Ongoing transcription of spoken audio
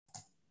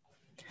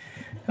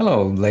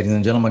Hello, ladies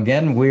and gentlemen.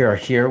 Again, we are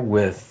here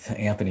with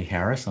Anthony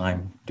Harris.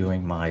 I'm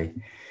doing my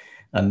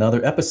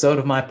another episode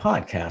of my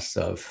podcast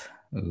of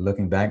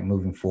looking back,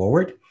 moving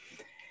forward.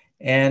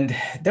 And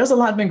there's a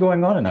lot been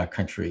going on in our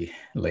country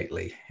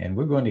lately, and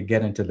we're going to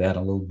get into that a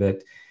little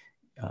bit,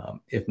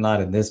 if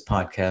not in this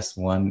podcast,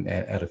 one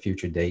at a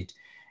future date.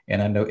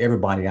 And I know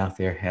everybody out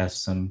there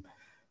has some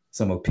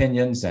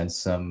opinions and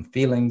some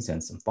feelings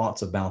and some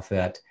thoughts about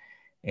that,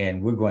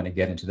 and we're going to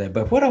get into that.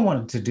 But what I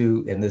wanted to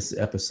do in this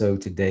episode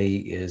today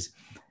is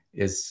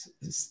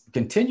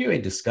continue a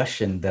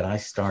discussion that I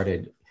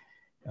started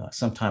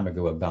some time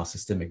ago about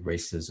systemic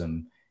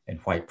racism and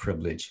white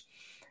privilege,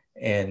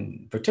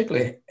 and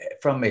particularly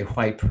from a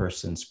white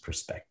person's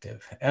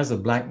perspective. As a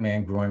black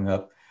man growing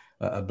up,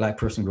 a black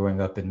person growing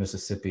up in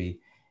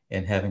Mississippi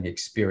and having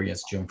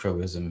experienced Jim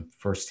Crowism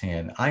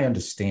firsthand, I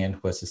understand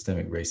what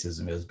systemic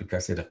racism is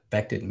because it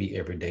affected me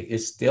every day. It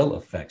still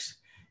affects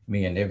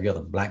me and every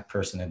other black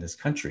person in this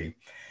country.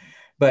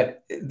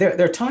 But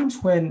there are times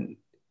when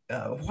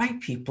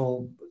white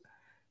people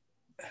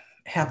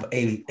have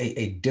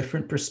a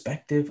different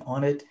perspective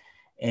on it.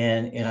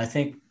 And I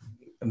think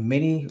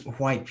many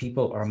white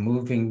people are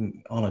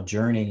moving on a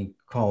journey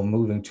called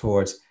moving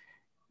towards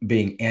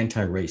being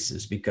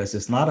anti-racist because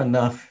it's not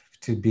enough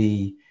to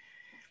be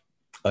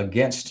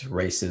against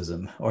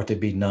racism or to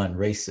be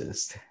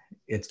non-racist.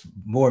 It's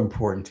more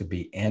important to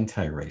be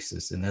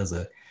anti-racist. And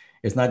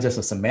it's not just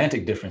a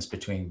semantic difference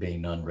between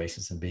being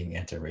non-racist and being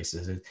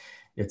anti-racist.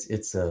 It's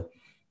it's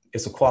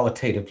a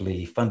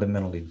qualitatively,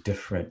 fundamentally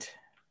different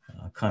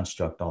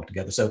construct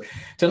altogether. So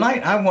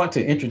tonight, I want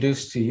to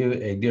introduce to you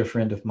a dear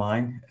friend of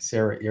mine,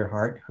 Sarah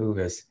Earhart, who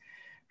is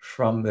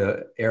from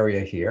the area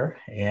here,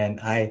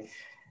 and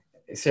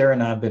Sarah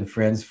and I have been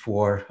friends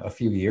for a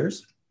few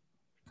years,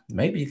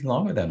 maybe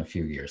longer than a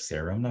few years.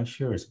 Sarah, I'm not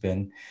sure.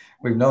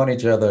 We've known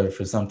each other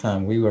for some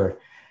time. We were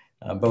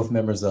both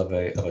members of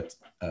a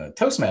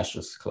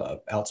Toastmasters club,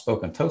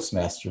 outspoken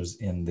Toastmasters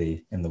in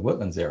the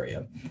Woodlands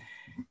area,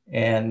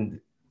 and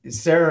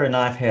Sarah and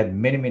I have had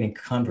many, many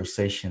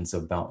conversations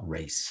about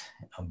race,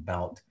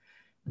 about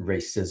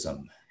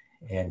racism,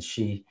 and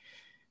she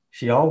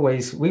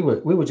always we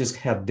would just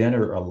have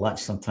dinner or lunch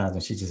sometimes,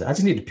 and she just, I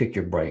just need to pick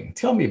your brain.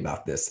 Tell me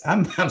about this.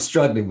 I'm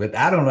struggling with.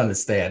 I don't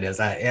understand this.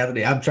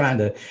 Anthony, I'm trying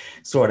to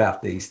sort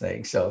out these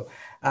things. So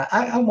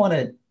I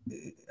wanted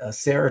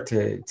Sarah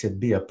to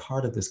be a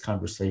part of this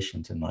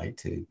conversation tonight,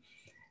 to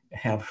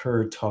have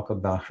her talk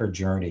about her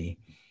journey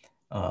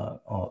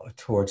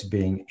towards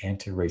being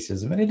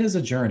anti-racism. And it is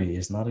a journey,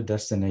 it's not a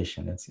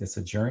destination. It's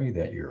a journey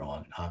that you're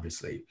on,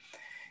 obviously.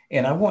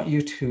 And I want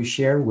you to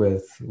share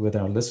with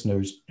our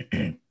listeners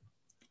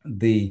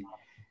the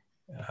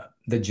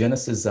the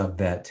genesis of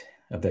that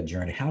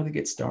journey. How did it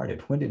get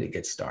started? When did it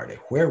get started?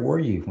 Where were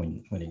you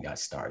when it got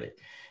started?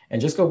 And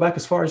just go back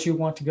as far as you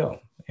want to go.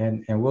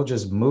 And we'll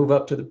just move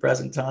up to the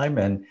present time,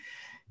 and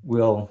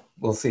we'll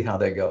see how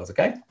that goes.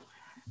 Okay.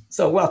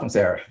 So welcome,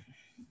 Sarah.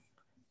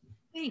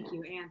 Thank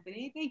you,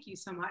 Anthony. Thank you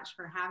so much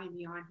for having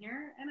me on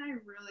here. And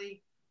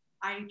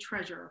I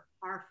treasure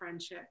our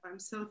friendship. I'm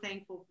so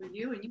thankful for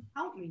you, and you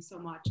helped me so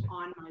much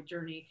on my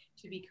journey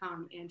to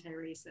become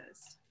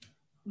anti-racist.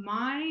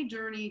 My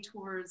journey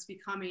towards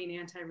becoming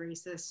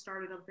anti-racist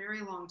started a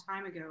very long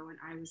time ago when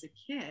I was a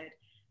kid.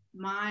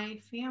 My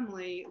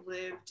family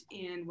lived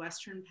in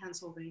Western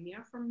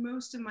Pennsylvania for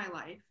most of my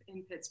life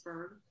in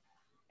Pittsburgh,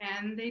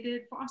 and they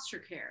did foster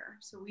care.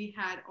 So we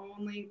had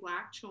only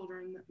Black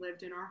children that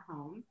lived in our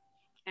home,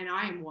 and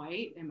I am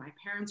white, and my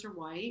parents are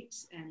white,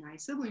 and my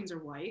siblings are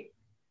white.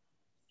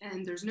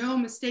 And there's no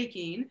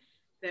mistaking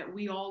that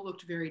we all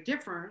looked very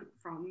different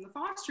from the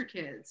foster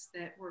kids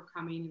that were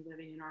coming and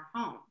living in our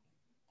home.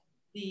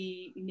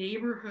 The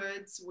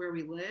neighborhoods where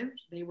we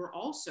lived, they were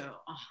also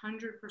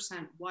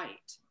 100%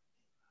 white.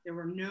 There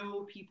were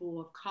no people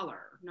of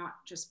color, not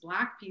just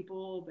Black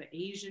people, but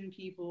Asian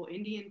people,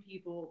 Indian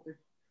people.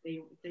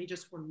 They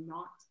just were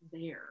not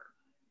there.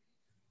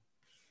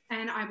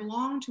 And I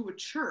belonged to a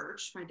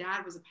church. My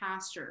dad was a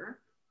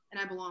pastor,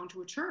 and I belonged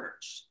to a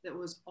church that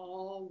was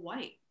all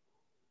white.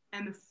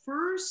 And the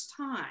first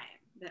time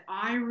that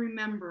I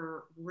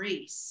remember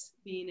race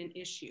being an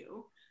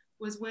issue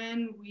was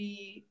when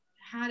we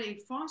had a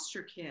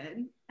foster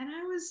kid, and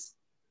I was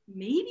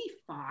maybe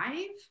 5.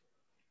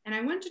 And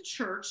I went to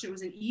church. It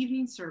was an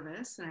evening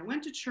service. And I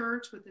went to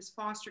church with this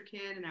foster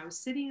kid, and I was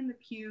sitting in the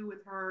pew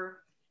with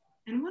her.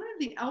 And one of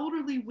the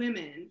elderly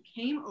women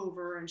came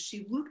over, and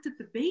she looked at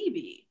the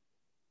baby,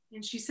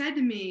 and she said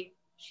to me,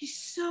 "She's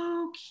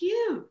so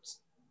cute.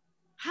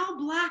 How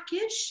Black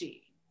is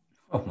she?"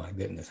 Oh my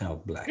goodness, how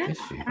black Yeah. is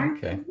she? And I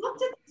Okay.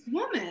 looked at this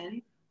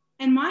woman,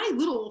 and my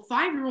little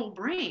 5-year-old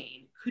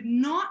brain could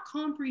not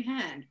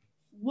comprehend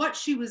what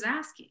she was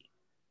asking.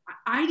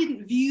 I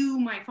didn't view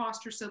my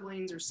foster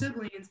siblings or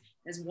siblings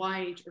as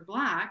white or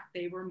Black.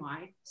 They were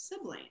my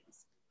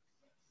siblings.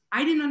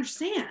 I didn't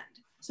understand.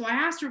 So I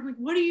asked her, like,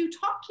 "What are you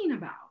talking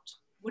about?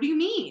 What do you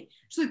mean?"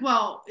 She's like,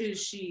 "Well,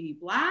 is she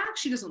Black?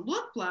 She doesn't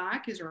look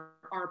Black. Is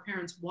our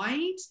parents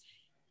white?"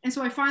 And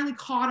so I finally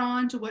caught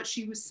on to what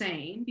she was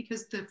saying,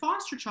 because the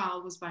foster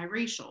child was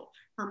biracial.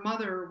 Her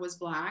mother was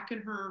Black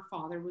and her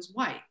father was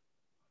white.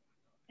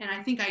 And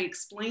I think I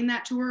explained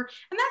that to her.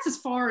 And that's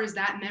as far as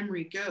that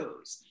memory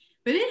goes.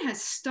 But it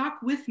has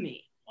stuck with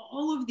me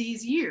all of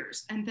these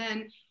years. And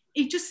then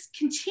it just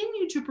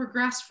continued to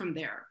progress from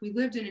there. We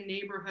lived in a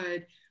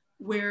neighborhood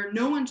where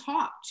no one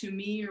talked to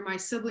me or my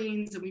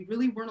siblings, and we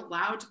really weren't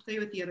allowed to play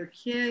with the other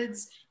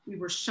kids. We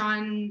were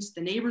shunned.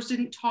 The neighbors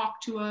didn't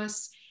talk to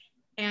us.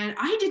 And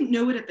I didn't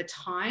know it at the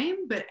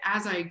time, but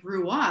as I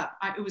grew up,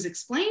 it was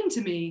explained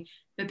to me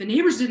that the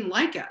neighbors didn't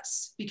like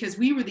us because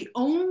we were the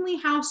only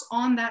house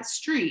on that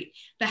street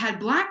that had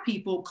Black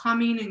people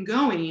coming and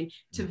going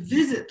to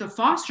visit the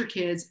foster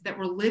kids that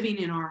were living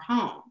in our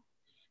home.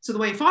 So the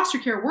way foster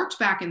care worked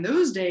back in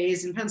those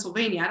days in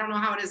Pennsylvania, I don't know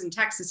how it is in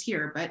Texas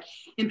here, but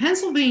in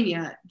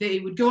Pennsylvania, they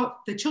would go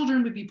up, the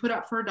children would be put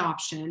up for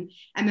adoption,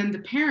 and then the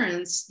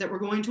parents that were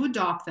going to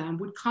adopt them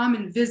would come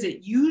and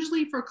visit,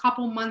 usually for a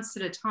couple months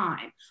at a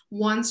time,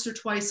 once or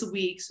twice a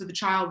week, so the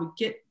child would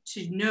get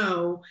to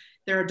know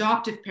their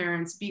adoptive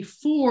parents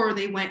before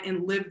they went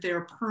and lived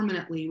there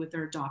permanently with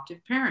their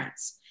adoptive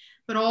parents.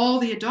 But all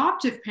the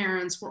adoptive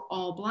parents were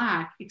all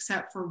Black,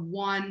 except for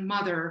one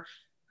mother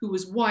who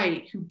was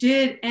white, who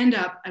did end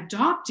up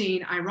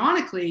adopting,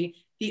 ironically,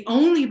 the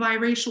only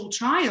biracial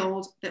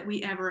child that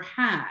we ever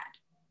had.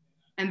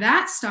 And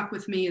that stuck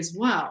with me as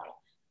well,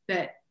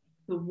 that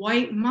the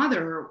white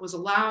mother was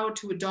allowed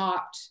to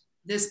adopt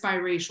this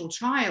biracial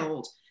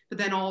child, but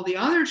then all the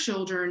other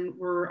children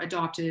were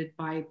adopted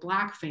by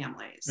Black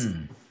families.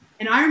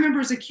 And I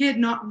remember as a kid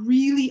not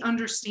really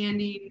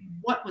understanding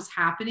what was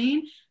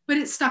happening, but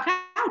it stuck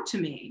out to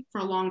me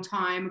for a long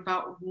time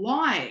about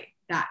why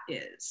that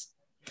is.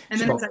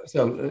 And then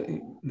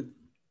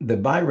the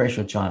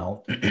biracial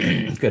child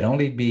could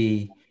only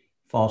be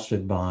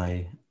fostered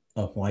by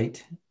a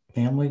white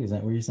family. Is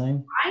that what you're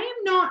saying? I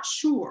am not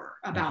sure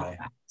about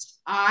that.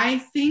 I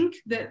think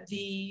that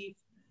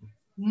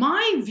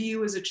my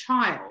view as a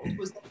child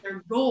was that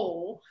their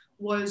goal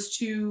was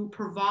to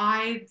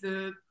provide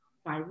the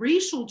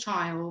biracial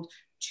child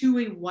to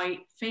a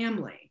white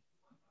family.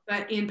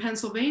 But in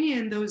Pennsylvania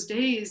in those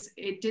days,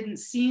 it didn't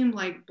seem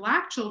like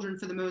Black children,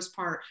 for the most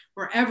part,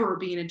 were ever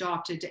being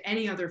adopted to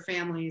any other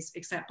families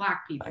except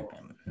Black people.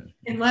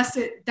 Unless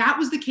that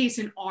was the case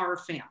in our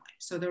family.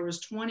 So there was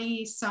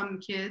 20 some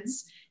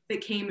kids that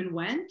came and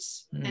went,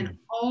 and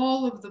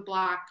all of the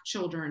Black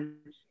children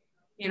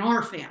in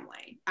our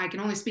family, I can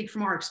only speak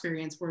from our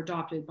experience, were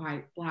adopted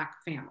by Black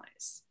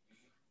families.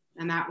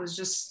 And that was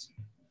just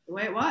the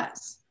way it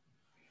was.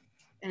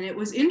 And it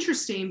was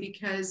interesting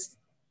because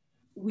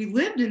we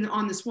lived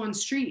on this one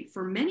street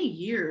for many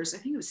years. I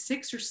think it was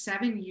 6 or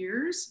 7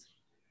 years.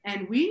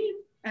 And we,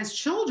 as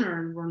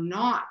children, were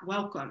not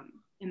welcome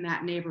in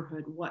that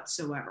neighborhood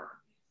whatsoever.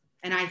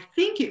 And I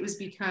think it was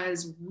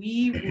because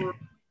we were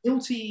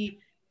guilty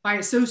by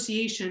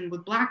association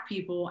with Black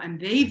people, and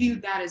they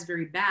viewed that as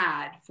very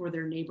bad for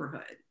their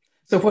neighborhood.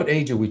 So what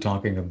age are we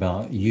talking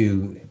about,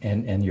 you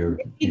and your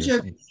age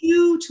of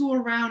 2 to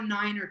around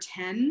 9 or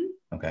 10.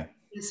 Okay.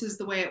 This is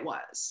the way it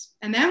was.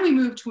 And then we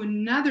moved to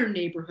another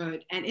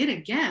neighborhood, and it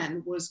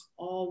again was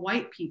all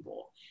white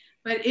people,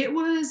 but it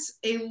was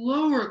a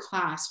lower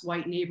class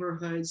white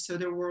neighborhood. So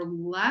there were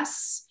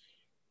less,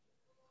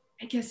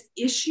 I guess,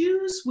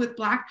 issues with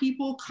Black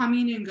people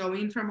coming and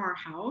going from our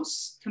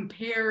house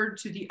compared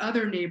to the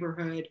other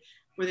neighborhood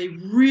where they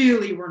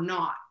really were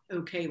not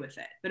okay with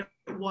it. But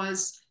it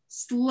was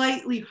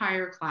slightly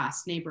higher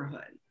class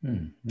neighborhood.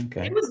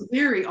 Okay. It was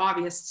very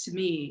obvious to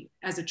me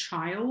as a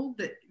child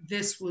that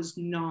this was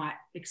not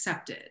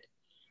accepted.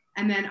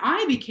 And then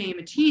I became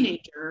a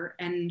teenager,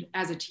 and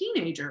as a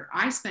teenager,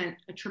 I spent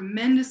a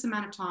tremendous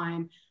amount of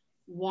time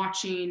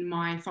watching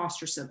my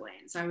foster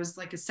siblings. I was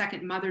like a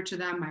second mother to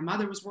them. My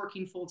mother was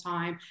working full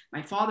time.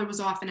 My father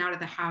was often out of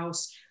the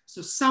house.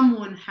 So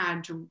someone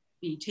had to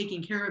be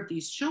taking care of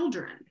these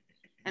children.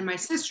 And my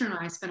sister and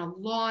I spent a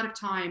lot of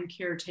time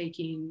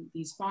caretaking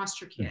these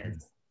foster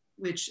kids,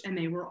 and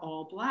they were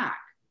all Black.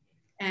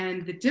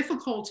 And the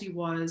difficulty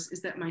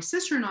is that my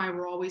sister and I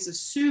were always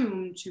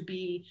assumed to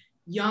be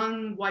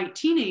young white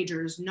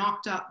teenagers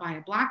knocked up by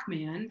a Black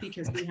man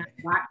because we had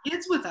Black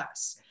kids with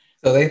us.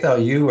 So they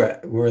thought you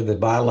were the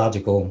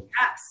biological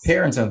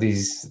parents of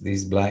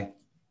these Black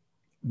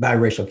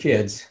biracial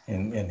kids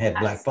and had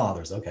Black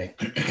fathers. Okay.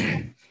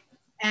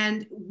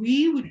 And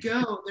we would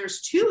go,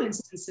 there's 2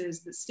 instances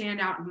that stand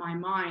out in my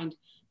mind,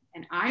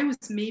 and I was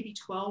maybe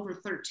 12 or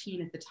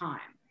 13 at the time.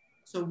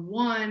 So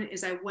one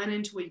is I went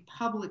into a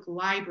public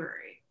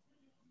library,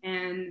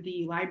 and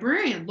the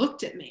librarian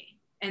looked at me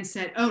and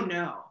said, "Oh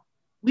no,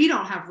 we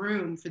don't have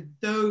room for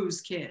those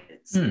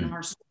kids in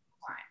our story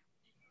time.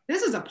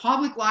 This is a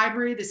public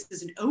library. This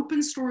is an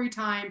open story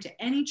time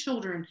to any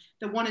children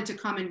that wanted to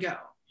come and go."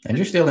 And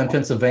you're still in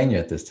Pennsylvania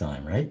at this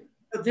time, right?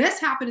 So this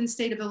happened in the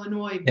state of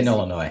Illinois. In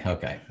Illinois,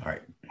 okay, all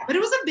right. But it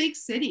was a big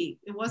city.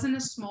 It wasn't a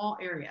small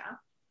area.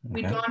 Okay.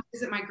 We'd gone to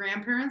visit my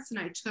grandparents, and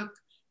I took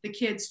the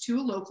kids to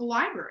a local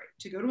library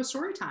to go to a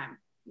story time.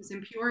 It was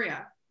in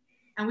Peoria.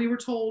 And we were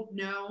told,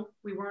 no,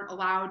 we weren't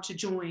allowed to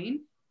join.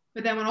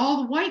 But then when all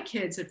the white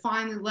kids had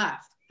finally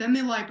left, then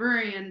the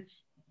librarian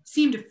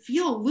seemed to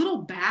feel a little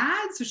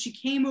bad. So she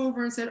came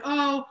over and said,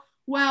 oh,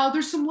 well,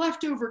 there's some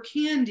leftover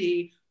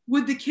candy.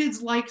 Would the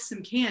kids like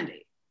some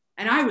candy?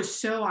 And I was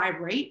so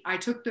irate. I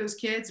took those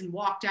kids and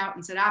walked out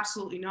and said,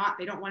 absolutely not.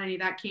 They don't want any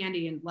of that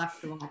candy, and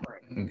left the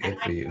library. Good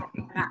for you. I never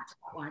went back to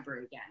that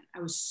library again.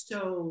 I was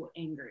so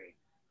angry.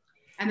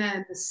 And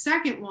then the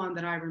second one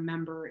that I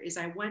remember is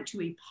I went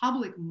to a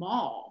public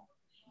mall,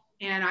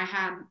 and I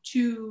had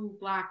two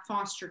Black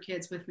foster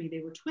kids with me.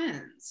 They were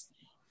twins.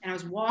 And I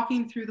was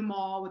walking through the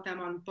mall with them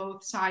on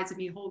both sides of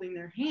me holding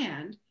their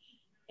hand.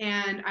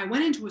 And I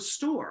went into a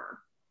store,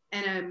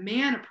 and a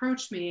man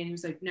approached me and he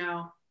was like,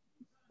 no,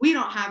 we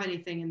don't have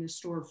anything in this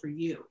store for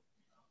you.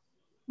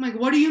 I'm like,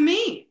 what do you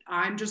mean?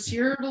 I'm just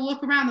here to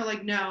look around. They're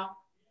like, no,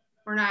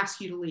 we're gonna ask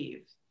you to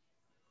leave.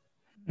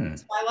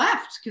 So I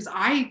left because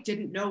I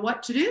didn't know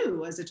what to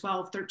do as a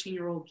 12,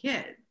 13-year-old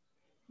kid.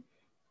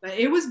 But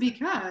it was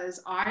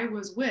because I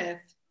was with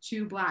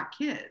two Black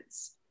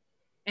kids.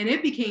 And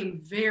it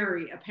became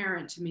very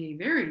apparent to me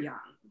very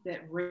young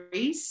that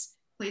race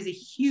plays a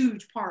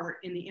huge part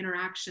in the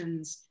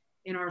interactions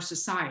in our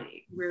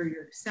society, where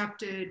you're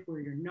accepted, where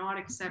you're not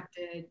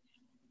accepted.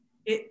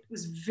 It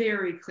was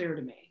very clear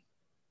to me.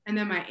 And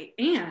then my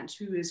aunt,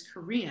 who is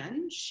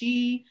Korean,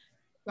 she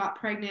got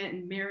pregnant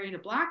and married a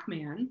Black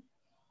man.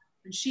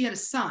 And she had a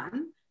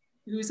son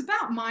who was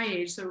about my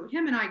age. So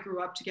him and I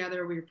grew up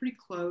together. We were pretty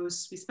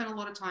close. We spent a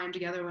lot of time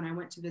together when I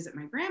went to visit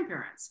my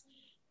grandparents.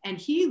 And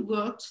he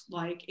looked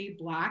like a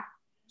Black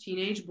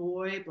teenage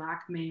boy,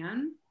 Black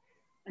man.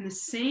 And the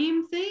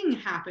same thing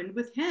happened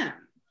with him,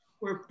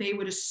 where they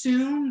would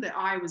assume that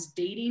I was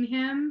dating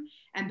him,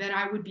 and then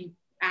I would be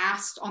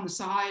asked on the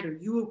side, are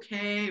you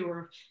okay?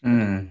 Or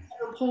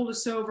pulled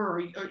us over,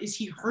 or is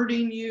he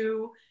hurting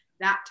you?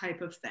 That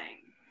type of thing.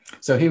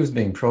 So he was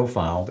being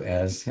profiled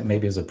as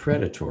maybe as a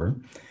predator,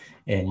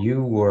 and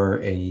you were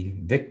a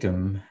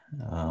victim,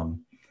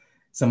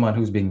 someone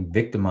who's being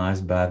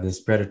victimized by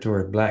this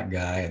predatory Black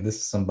guy. And this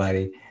is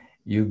somebody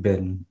you've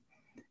been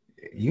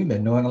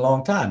knowing a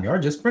long time. You're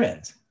just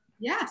friends.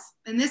 Yes.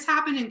 And this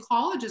happened in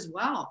college as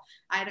well.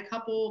 I had a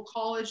couple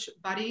college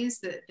buddies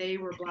that they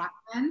were Black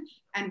men.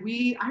 And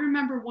I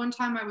remember one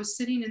time I was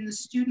sitting in the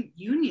student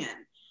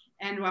union,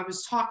 and I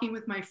was talking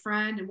with my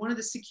friend, and one of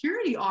the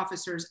security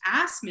officers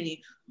asked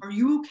me, are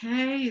you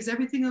okay? Is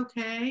everything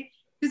okay?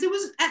 Because it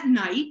was at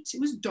night,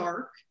 it was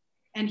dark.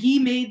 And he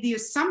made the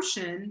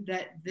assumption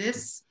that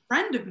this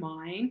friend of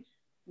mine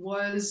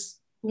was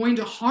going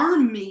to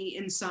harm me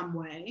in some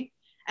way.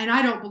 And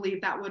I don't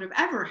believe that would have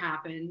ever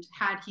happened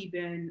had he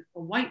been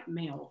a white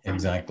male friend.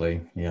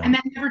 Exactly, yeah. And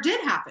that never did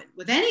happen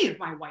with any of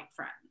my white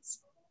friends.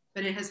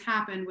 But it has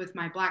happened with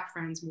my Black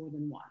friends more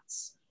than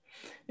once.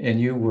 And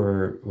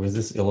was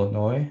this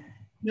Illinois?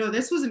 No,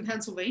 this was in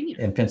Pennsylvania.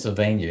 In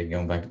Pennsylvania,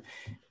 going back.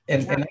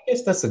 And I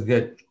guess that's a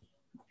good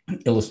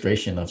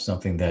illustration of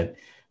something that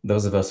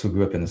those of us who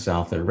grew up in the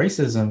South, that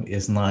racism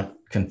is not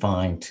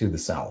confined to the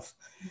South.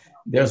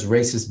 There's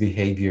racist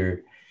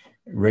behavior,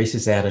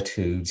 racist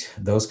attitudes,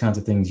 those kinds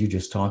of things you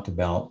just talked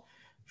about,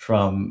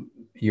 from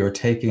you're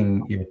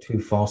taking your two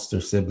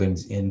foster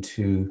siblings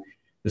into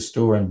the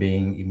store and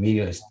being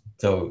immediately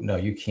told, no,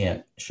 you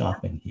can't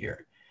shop in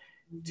here,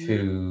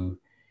 to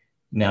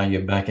now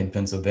you're back in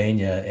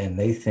Pennsylvania and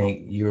they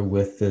think you're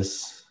with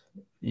this,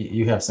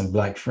 you have some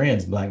Black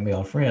friends, Black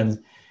male friends,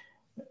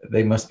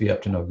 they must be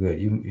up to no good.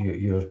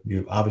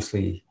 You're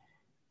obviously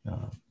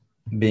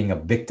being a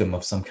victim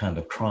of some kind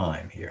of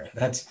crime here.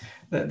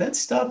 That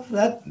stuff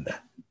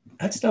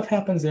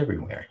happens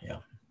everywhere. Yeah,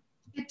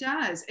 it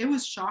does. It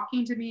was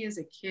shocking to me as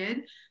a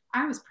kid.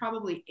 I was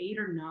probably 8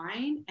 or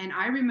 9, and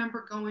I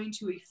remember going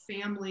to a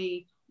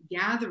family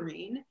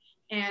gathering,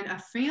 and a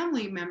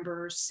family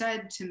member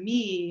said to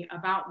me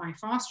about my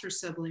foster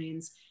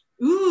siblings,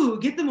 "Ooh,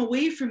 get them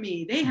away from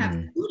me. They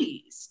have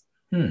cooties."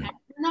 And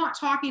we're not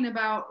talking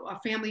about a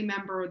family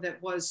member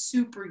that was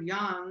super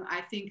young.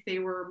 I think they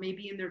were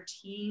maybe in their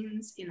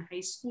teens in high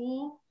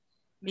school,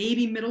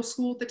 maybe middle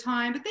school at the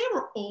time, but they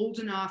were old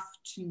enough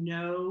to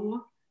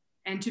know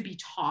and to be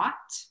taught.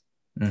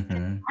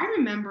 And I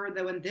remember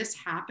that when this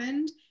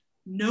happened,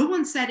 no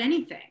one said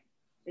anything.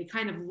 They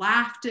kind of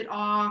laughed it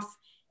off.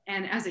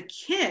 And as a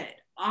kid,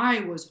 I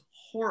was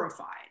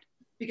horrified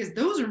because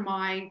those are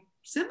my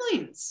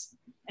siblings.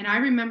 And I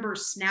remember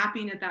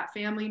snapping at that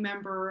family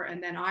member,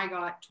 and then I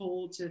got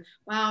told to,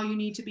 well, you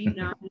need to be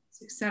nice,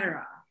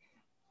 etc.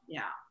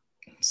 Yeah.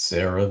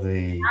 Sarah,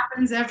 the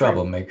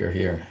troublemaker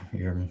here.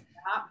 Yeah.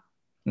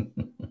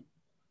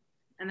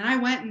 And then I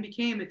went and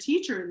became a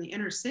teacher in the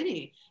inner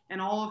city, and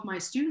all of my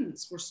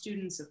students were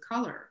students of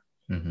color.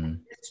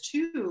 This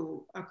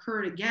too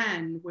occurred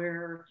again,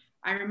 where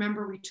I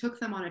remember we took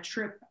them on a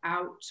trip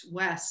out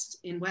west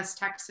in West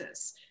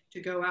Texas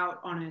to go out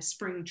on a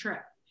spring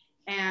trip.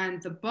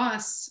 And the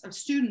bus of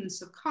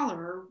students of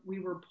color, we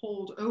were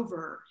pulled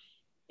over.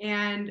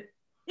 And it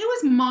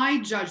was my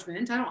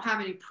judgment, I don't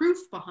have any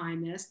proof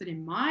behind this, but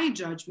in my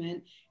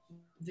judgment,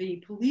 the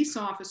police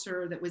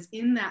officer that was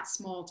in that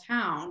small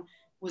town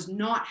was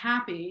not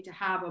happy to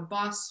have a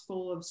bus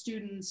full of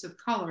students of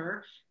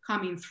color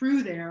coming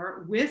through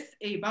there with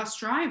a bus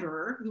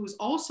driver who was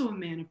also a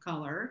man of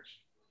color.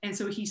 And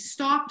so he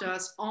stopped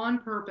us on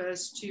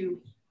purpose to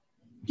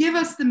give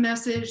us the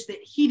message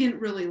that he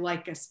didn't really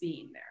like us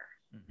being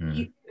there. Mm-hmm.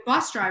 The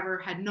bus driver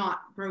had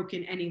not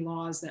broken any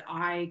laws that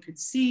I could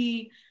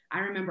see. I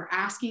remember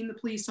asking the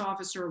police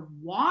officer,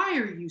 why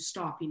are you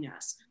stopping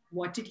us?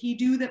 What did he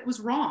do that was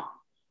wrong?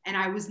 And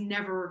I was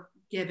never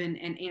given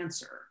an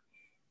answer.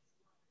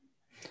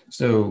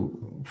 So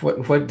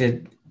what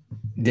did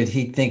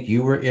he think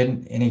you were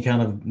in any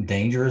kind of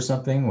danger or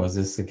something? Was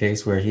this the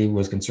case where he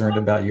was concerned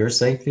about your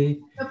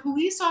safety? The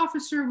police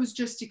officer was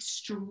just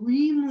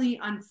extremely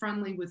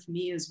unfriendly with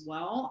me as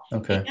well.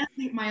 Okay.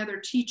 And my other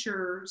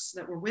teachers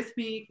that were with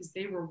me, because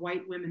they were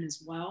white women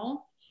as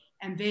well.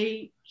 And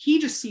he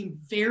just seemed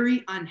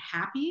very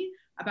unhappy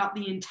about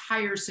the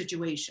entire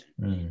situation.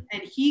 Mm.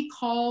 And he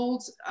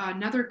called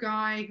another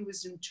guy who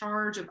was in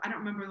charge of, I don't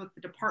remember what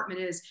the department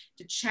is,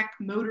 to check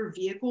motor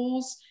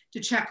vehicles, to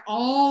check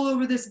all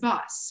over this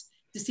bus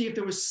to see if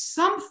there was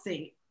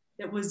something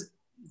that was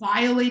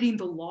violating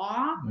the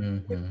law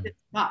with this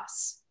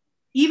bus.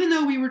 Even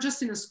though we were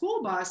just in a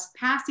school bus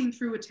passing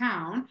through a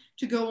town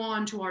to go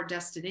on to our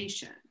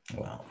destination.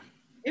 Wow.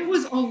 It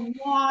was a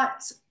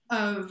lot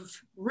of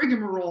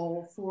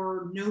rigmarole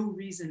for no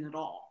reason at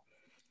all.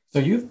 So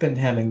you've been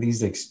having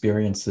these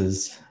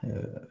experiences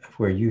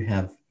where you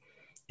have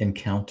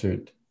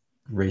encountered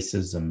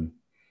racism.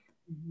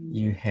 Mm-hmm.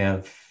 You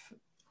have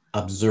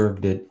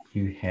observed it.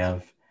 You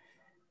have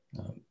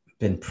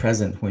been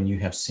present when you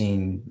have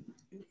seen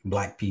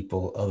Black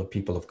people, other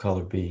people of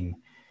color being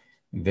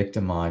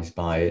victimized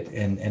by it.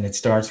 And it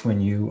starts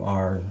when you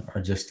are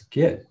just a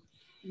kid.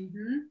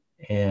 Mm-hmm.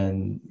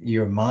 And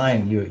your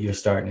mind, you're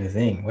starting to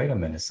think, wait a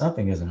minute,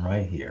 something isn't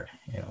right here.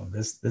 You know,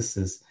 this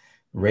is,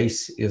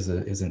 race is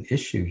an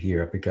issue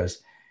here,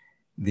 because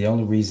the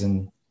only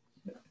reason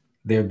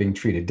they're being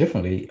treated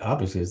differently,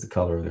 obviously, is the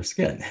color of their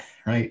skin,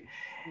 right?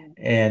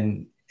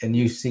 And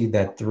you see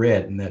that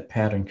thread and that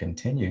pattern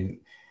continue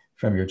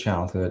from your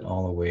childhood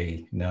all the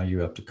way now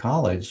you're up to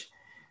college,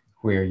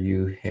 where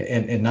you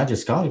and not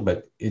just college,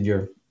 but in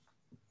your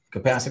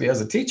capacity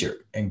as a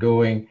teacher and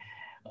going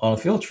on a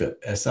field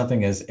trip, as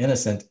something as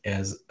innocent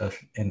as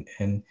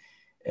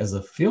as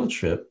a field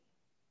trip.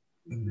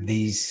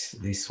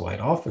 These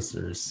white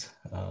officers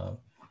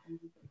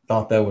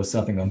thought there was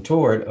something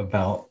untoward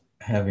about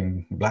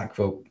having Black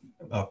folk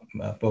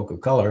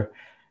of color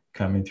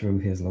coming through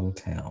his little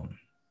town.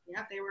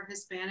 Yeah, they were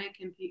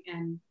Hispanic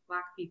and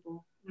Black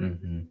people.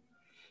 Mm-hmm.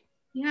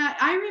 Yeah,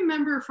 I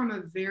remember from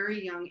a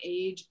very young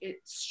age, it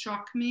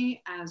struck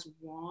me as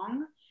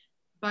wrong,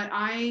 but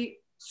I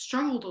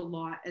struggled a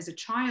lot as a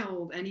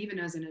child and even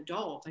as an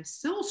adult. I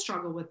still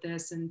struggle with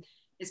this, and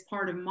it's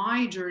part of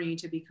my journey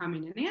to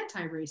becoming an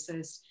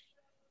anti-racist.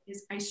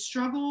 Is I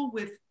struggle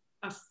with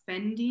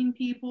offending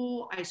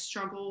people. I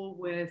struggle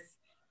with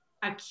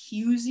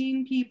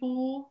accusing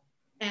people,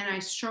 and I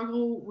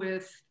struggle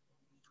with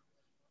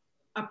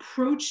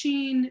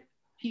approaching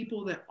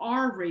people that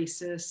are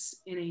racist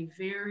in a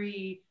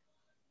very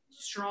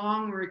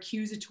strong or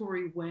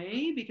accusatory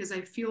way, because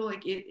I feel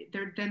like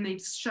then they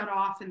shut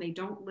off and they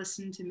don't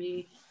listen to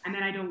me, and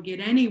then I don't get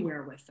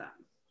anywhere with them.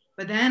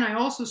 But then I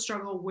also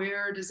struggle,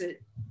 where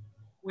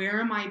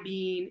am I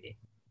being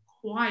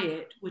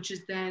quiet, which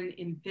is then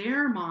in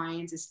their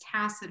minds is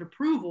tacit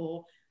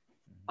approval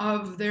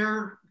of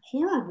their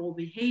horrible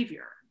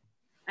behavior.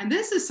 And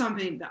this is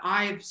something that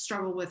I've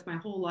struggled with my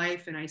whole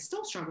life, and I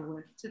still struggle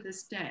with to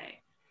this day.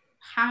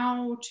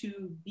 How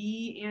to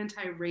be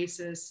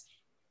anti-racist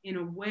in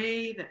a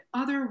way that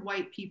other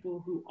white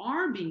people who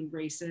are being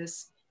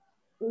racist,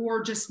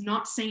 or just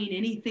not saying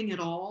anything at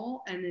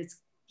all, and it's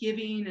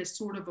giving a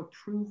sort of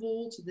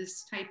approval to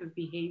this type of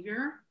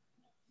behavior,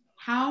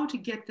 how to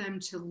get them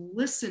to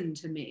listen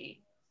to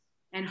me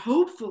and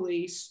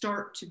hopefully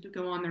start to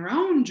go on their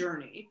own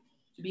journey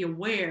to be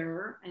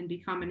aware and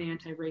become an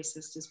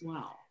anti-racist as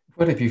well.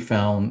 What have you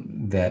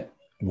found that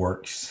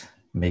works,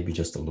 maybe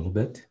just a little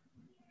bit?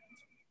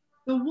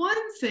 The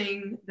one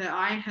thing that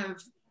I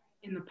have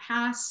in the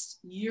past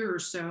year or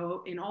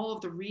so, in all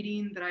of the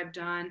reading that I've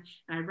done,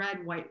 and I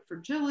read White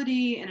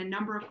Fragility and a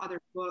number of other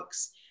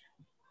books,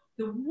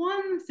 the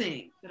one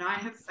thing that I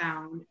have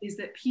found is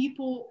that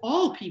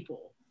all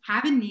people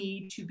have a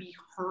need to be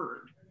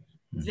heard.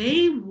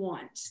 They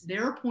want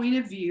their point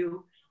of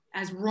view,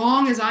 as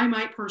wrong as I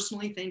might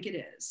personally think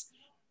it is,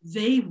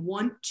 they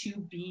want to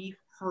be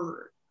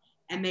heard.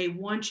 And they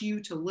want you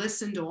to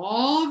listen to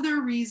all of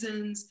their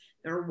reasons,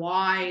 their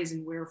whys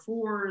and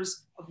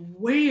wherefores of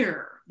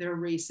where their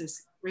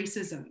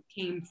racism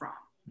came from.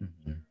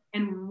 Mm-hmm.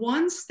 And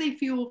once they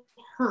feel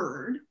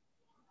heard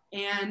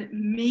and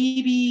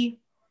maybe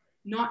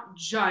not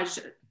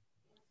judged,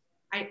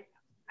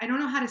 I don't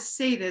know how to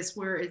say this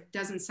where it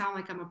doesn't sound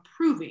like I'm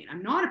approving.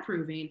 I'm not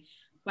approving,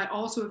 but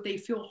also if they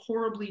feel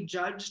horribly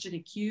judged and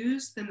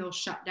accused, then they'll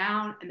shut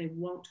down and they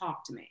won't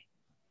talk to me.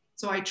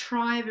 So I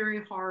try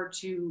very hard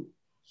to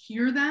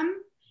hear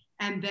them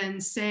and then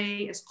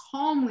say as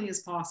calmly as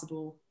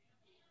possible,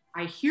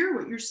 I hear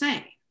what you're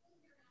saying,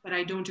 but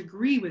I don't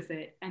agree with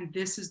it. And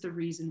this is the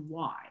reason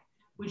why.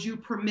 Would you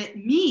permit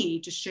me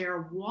to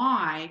share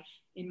why,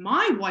 in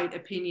my white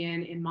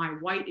opinion, in my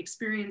white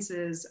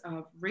experiences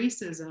of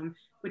racism,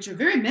 which are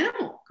very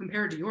minimal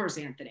compared to yours,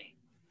 Anthony?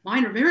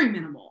 Mine are very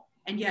minimal.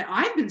 And yet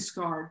I've been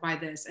scarred by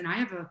this. And I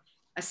have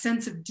a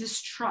sense of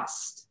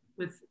distrust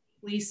with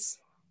police.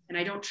 And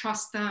I don't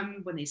trust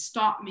them when they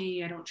stop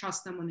me. I don't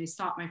trust them when they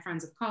stop my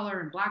friends of color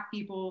and Black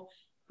people,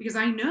 because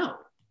I know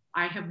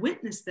I have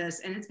witnessed this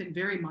and it's been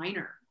very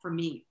minor for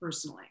me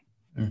personally.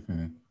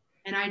 Mm-hmm.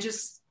 And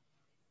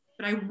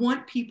but I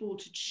want people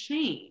to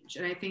change.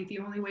 And I think the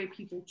only way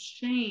people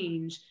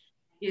change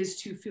is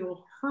to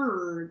feel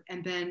heard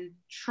and then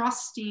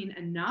trusting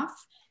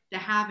enough to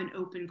have an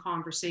open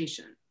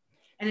conversation.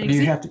 And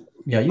you have to,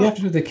 you have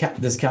to do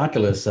this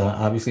calculus.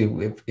 Obviously,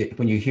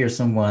 when you hear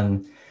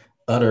someone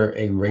utter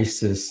a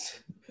racist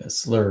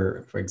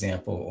slur, for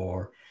example,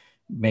 or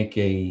make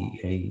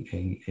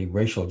a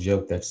racial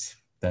joke that's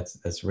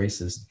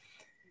racist,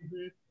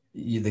 mm-hmm.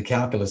 The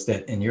calculus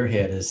that in your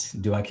head is,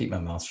 do I keep my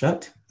mouth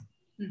shut?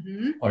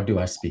 Mm-hmm. Or do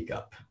I speak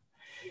up?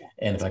 Yeah.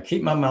 And if I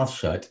keep my mouth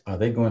shut, are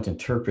they going to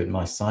interpret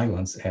my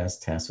silence as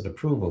tacit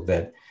approval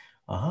that,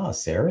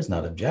 Sarah's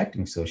not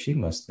objecting, so she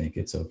must think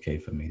it's okay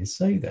for me to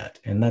say that.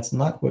 And that's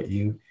not what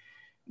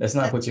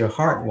your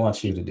heart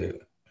wants you to do.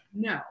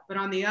 No, but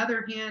on the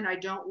other hand, I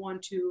don't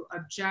want to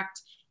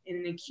object in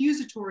an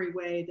accusatory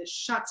way that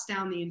shuts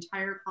down the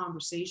entire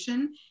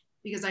conversation,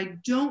 because I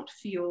don't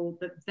feel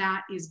that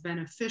that is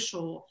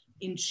beneficial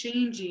in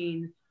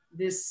changing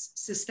this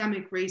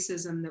systemic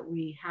racism that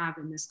we have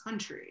in this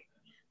country.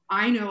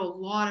 I know a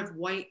lot of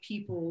white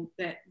people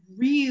that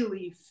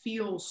really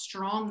feel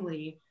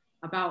strongly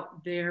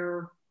about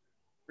their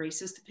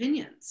racist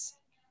opinions.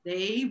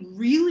 They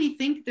really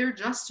think they're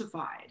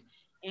justified.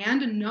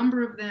 And a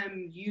number of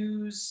them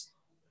use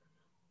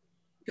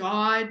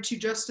God to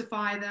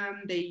justify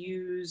them. They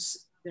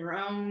use their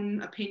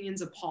own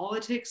opinions of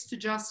politics to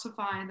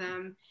justify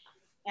them.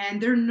 And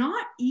they're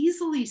not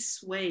easily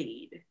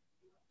swayed.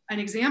 An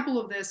example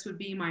of this would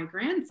be my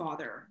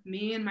grandfather.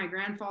 Me and my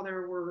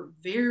grandfather were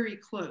very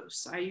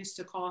close. I used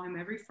to call him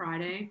every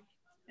Friday,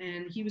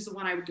 and he was the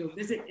one I would go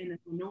visit in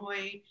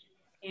Illinois.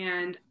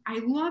 And I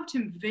loved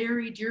him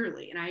very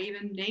dearly. And I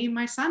even named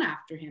my son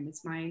after him.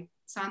 It's my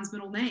son's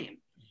middle name.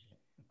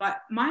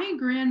 But my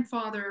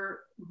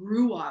grandfather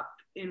grew up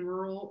in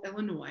rural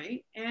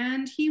Illinois,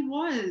 and he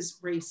was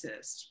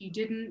racist. He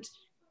didn't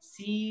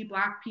see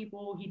Black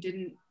people. He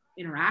didn't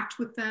interact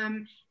with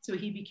them. So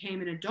he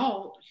became an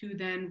adult who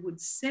then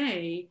would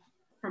say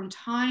from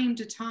time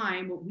to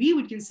time what we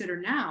would consider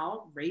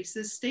now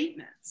racist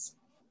statements.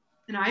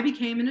 And I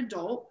became an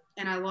adult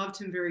and I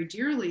loved him very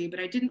dearly, but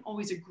I didn't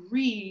always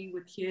agree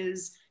with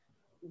his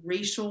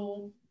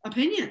racial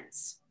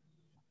opinions.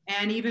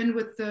 And even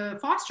with the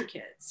foster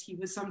kids, he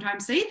would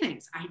sometimes say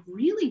things I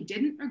really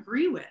didn't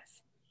agree with.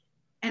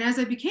 And as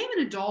I became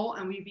an adult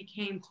and we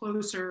became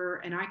closer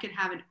and I could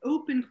have an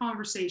open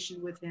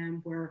conversation with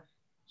him where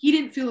he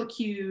didn't feel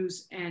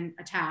accused and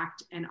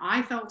attacked, and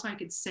I felt I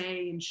could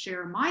say and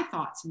share my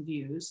thoughts and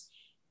views,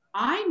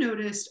 I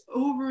noticed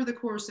over the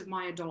course of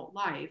my adult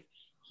life,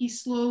 he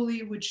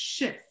slowly would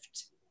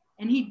shift.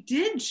 And he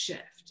did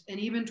shift. And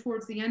even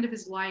towards the end of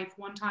his life,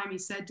 one time he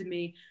said to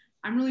me,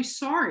 I'm really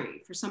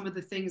sorry for some of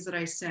the things that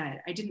I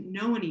said. I didn't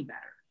know any better.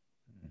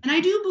 And I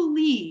do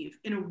believe,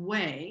 in a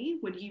way,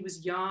 when he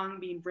was young,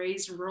 being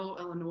raised in rural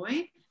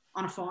Illinois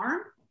on a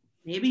farm,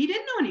 maybe he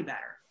didn't know any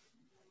better.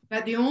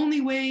 But the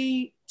only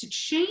way to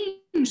change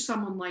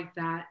someone like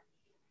that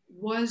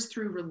was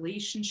through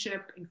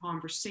relationship and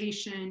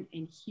conversation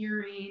and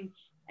hearing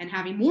and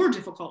having more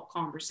difficult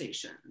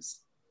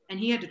conversations. And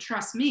he had to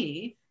trust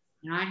me,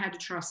 and I had to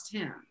trust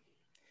him.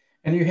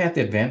 And you had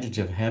the advantage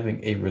of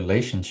having a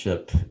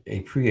relationship,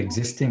 a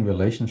pre-existing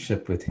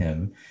relationship with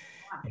him.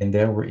 And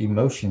there were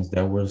emotions,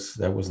 there was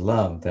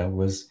love, there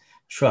was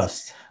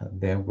trust,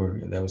 there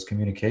was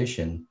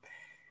communication.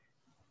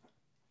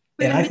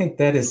 And I think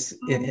that is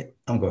it.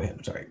 Go ahead.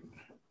 I'm sorry.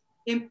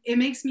 It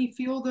makes me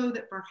feel, though,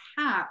 that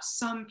perhaps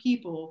some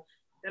people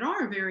that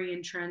are very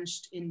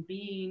entrenched in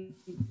being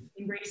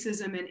in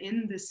racism and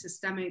in this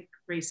systemic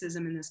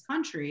racism in this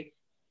country,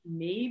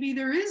 maybe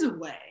there is a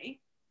way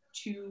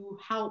to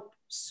help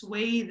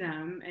sway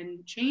them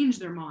and change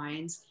their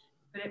minds,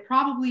 but it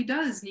probably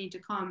does need to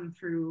come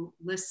through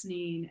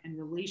listening and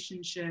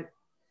relationship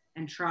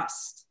and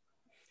trust.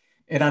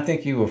 And I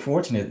think you were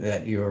fortunate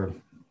that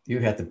you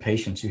had the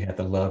patience, you had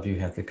the love, you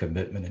had the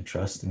commitment and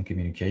trust and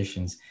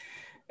communications.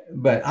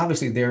 But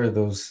obviously there are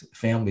those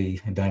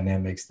family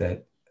dynamics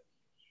that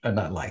are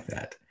not like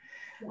that.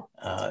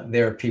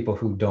 There are people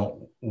who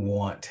don't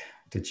want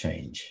to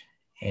change,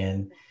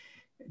 and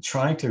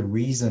trying to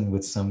reason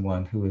with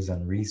someone who is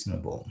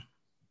unreasonable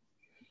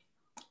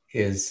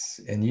is,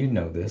 and you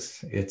know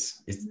this,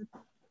 it's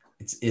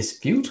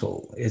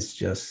futile. It's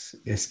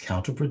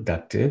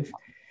counterproductive.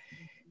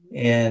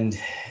 And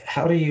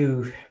how do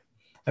you,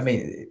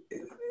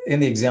 in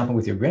the example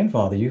with your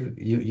grandfather,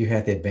 you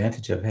had the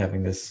advantage of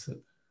having this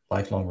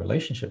lifelong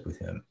relationship with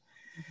him.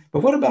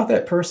 But what about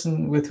that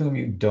person with whom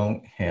you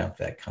don't have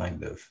that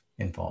kind of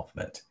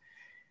involvement?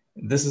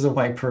 This is a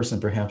white person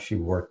perhaps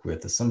you work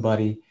with, or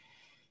somebody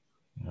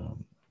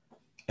um,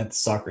 at the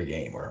soccer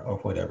game or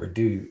whatever.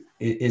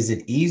 Is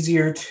it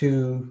easier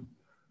to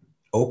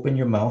open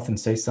your mouth and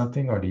say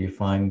something, or do you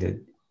find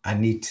that I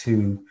need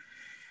to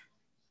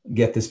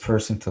get this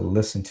person to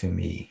listen to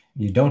me?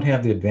 You don't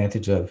have the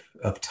advantage of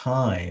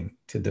time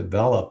to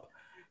develop,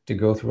 to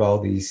go through all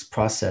these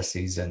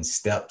processes and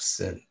steps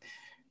and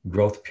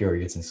growth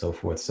periods and so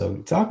forth. So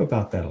talk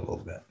about that a little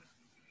bit.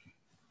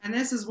 And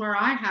this is where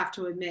I have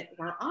to admit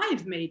where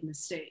I've made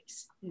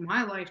mistakes in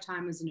my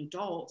lifetime as an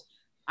adult.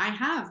 I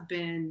have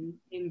been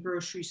in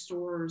grocery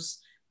stores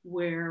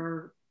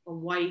where a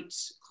white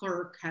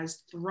clerk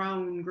has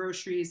thrown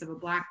groceries of a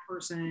black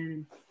person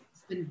and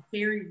it's been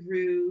very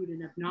rude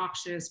and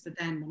obnoxious. But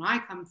then when I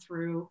come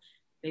through,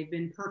 they've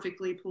been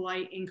perfectly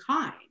polite and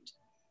kind.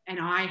 And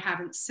I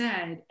haven't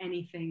said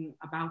anything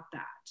about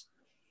that.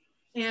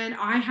 And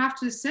I have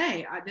to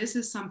say, this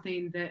is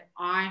something that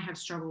I have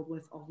struggled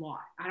with a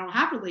lot. I don't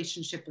have a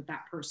relationship with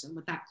that person,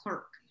 with that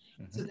clerk.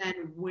 Mm-hmm. So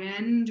then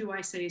when do I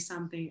say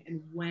something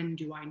and when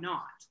do I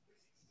not?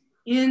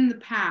 In the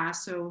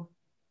past, so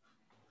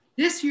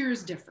this year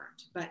is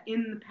different, but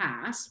in the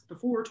past,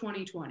 before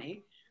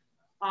 2020,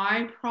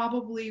 I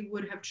probably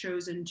would have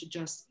chosen to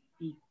just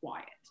be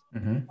quiet.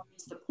 Mm-hmm.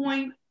 What's the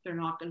point? They're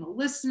not going to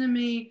listen to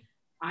me.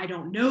 I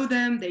don't know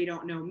them, they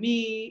don't know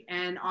me,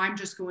 and I'm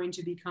just going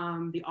to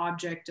become the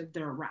object of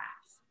their wrath.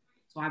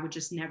 So I would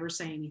just never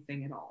say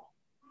anything at all.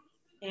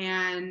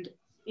 And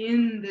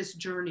in this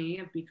journey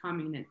of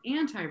becoming an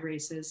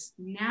anti-racist,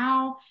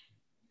 now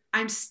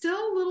I'm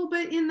still a little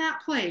bit in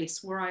that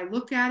place where I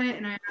look at it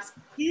and I ask,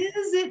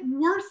 is it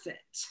worth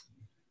it?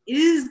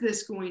 Is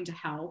this going to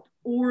help,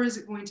 or is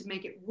it going to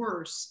make it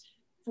worse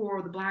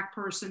for the Black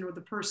person or the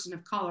person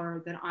of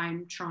color that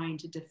I'm trying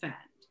to defend?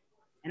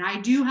 And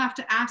I do have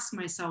to ask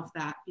myself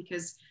that,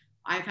 because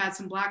I've had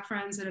some Black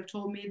friends that have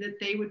told me that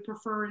they would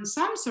prefer in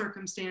some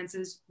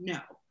circumstances, no,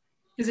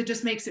 because it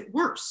just makes it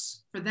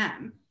worse for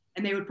them.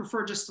 And they would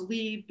prefer just to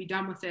leave, be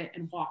done with it,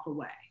 and walk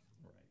away.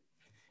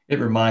 It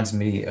reminds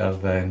me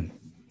of, and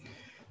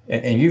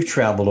you've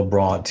traveled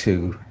abroad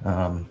too.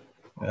 And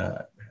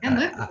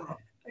lived abroad.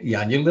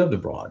 Yeah, and you lived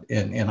abroad.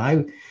 And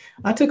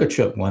I took a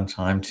trip one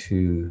time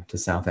to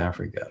South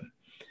Africa.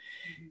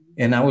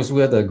 And I was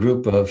with a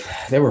group of,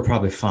 there were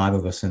probably 5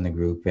 of us in the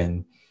group,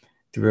 and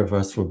 3 of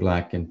us were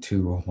Black and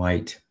 2 were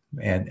white.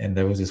 And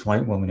there was this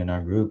white woman in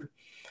our group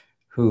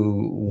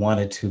who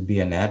wanted to be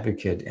an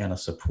advocate and a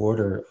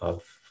supporter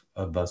of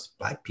us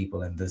Black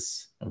people in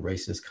this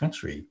racist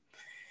country.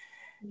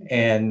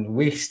 And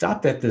we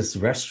stopped at this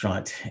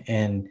restaurant,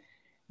 and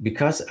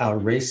because our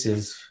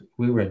races,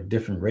 we were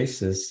different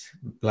races,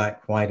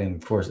 Black, white, and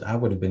of course I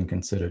would have been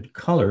considered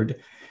colored.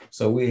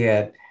 So we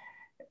had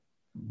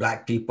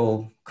Black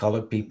people,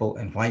 colored people,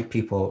 and white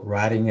people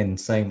riding in the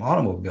same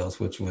automobiles,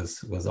 which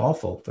was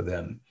awful for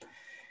them.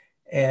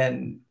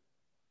 And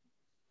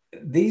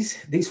these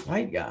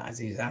white guys,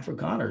 these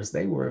Afrikaners,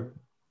 they were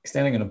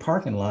standing in a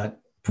parking lot,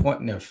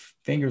 pointing their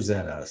fingers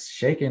at us,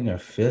 shaking their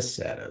fists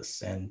at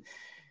us, and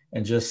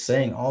just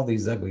saying all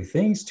these ugly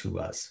things to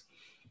us.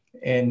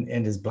 And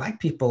as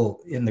Black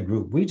people in the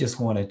group, we just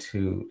wanted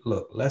to,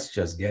 look, let's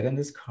just get in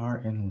this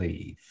car and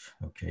leave,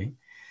 okay?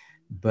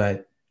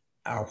 But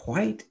our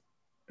white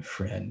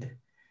friend,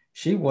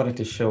 she wanted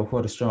to show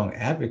what a strong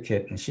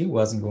advocate, and she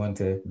wasn't going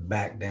to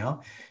back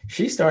down.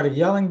 She started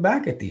yelling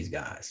back at these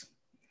guys.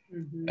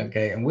 Mm-hmm.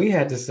 Okay. And we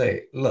had to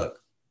say, look,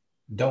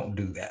 don't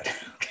do that.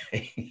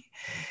 Okay.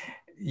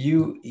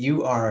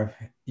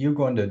 You're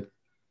going to,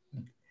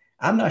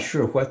 I'm not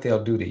sure what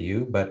they'll do to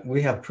you, but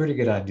we have a pretty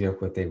good idea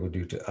of what they will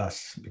do to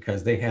us,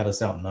 because they had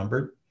us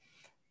outnumbered.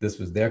 This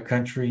was their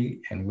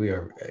country and we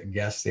are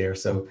guests there.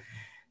 So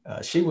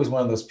she was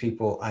one of those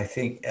people, I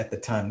think at the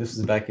time, this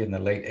was back in the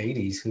late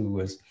 80s, who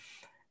was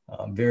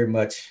very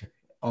much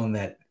on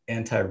that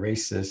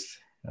anti-racist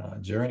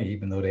journey,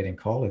 even though they didn't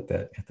call it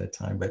that at that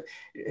time. But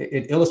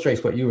it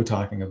illustrates what you were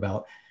talking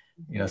about.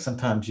 You know,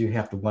 sometimes you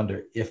have to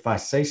wonder, if I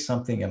say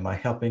something, am I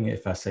helping?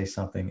 If I say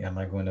something, am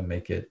I going to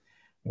make it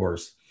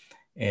worse?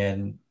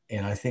 And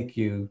I think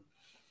her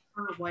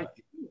white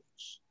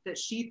privilege, that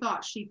she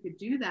thought she could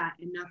do that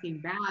and nothing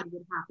bad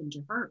would happen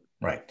to her.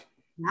 Right.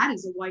 That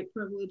is a white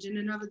privilege in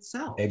and of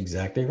itself.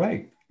 Exactly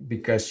right.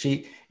 Because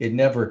it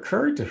never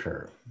occurred to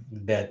her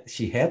that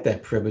she had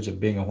that privilege of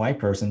being a white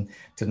person,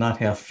 to not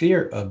have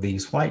fear of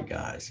these white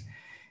guys.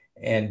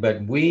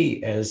 But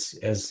we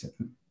as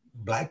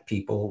Black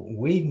people,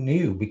 we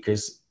knew,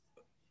 because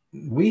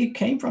we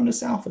came from the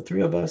South. The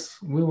 3 of us,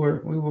 we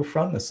were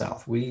from the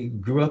South. We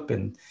grew up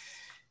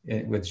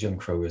with Jim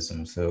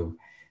Crowism. So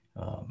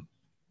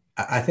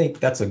I think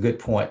that's a good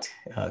point.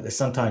 That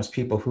sometimes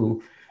people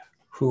who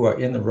are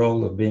in the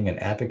role of being an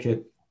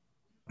advocate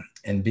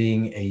and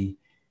being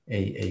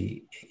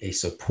a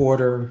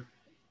supporter,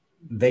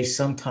 they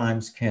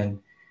sometimes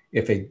can,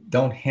 if they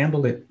don't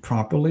handle it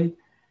properly,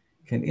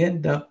 can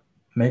end up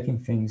making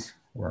things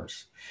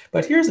worse.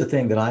 But here's the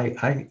thing that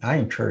I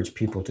encourage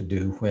people to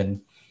do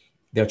when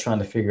they're trying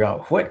to figure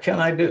out, what can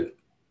I do?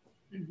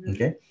 Mm-hmm.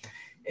 Okay.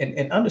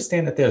 And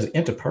understand that there's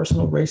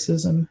interpersonal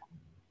racism.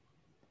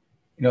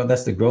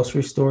 That's the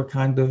grocery store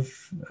kind of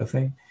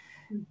thing.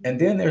 Mm-hmm. And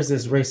then there's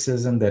this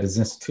racism that is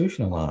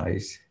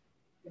institutionalized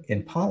in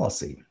Mm-hmm.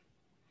 policy,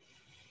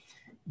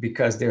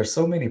 because there are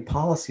so many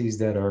policies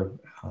that are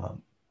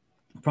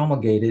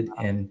promulgated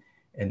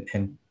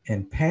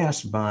and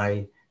passed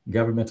by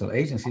governmental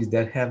agencies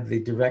that have the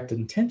direct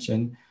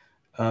intention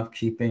of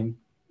keeping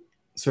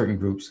certain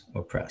groups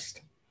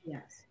oppressed.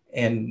 Yes.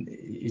 And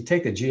you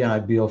take the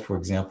GI Bill, for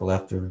example,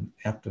 after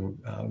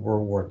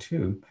World War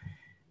II.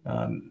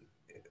 Um,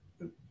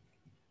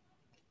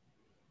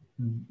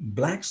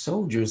 Black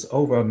soldiers,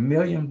 over 1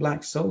 million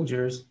Black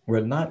soldiers,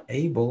 were not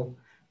able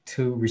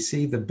to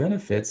receive the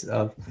benefits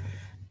of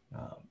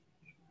uh,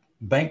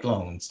 bank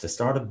loans to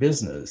start a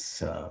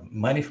business,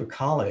 money for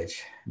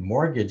college,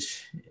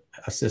 mortgage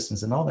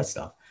assistance, and all that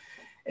stuff.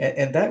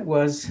 And that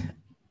was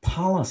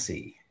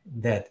policy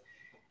that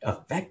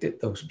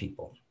affected those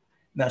people.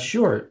 Now,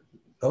 sure,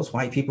 those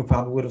white people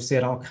probably would have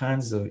said all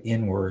kinds of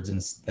N words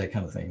and that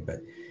kind of thing,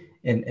 but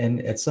and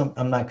at some,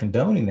 I'm not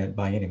condoning that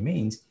by any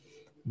means,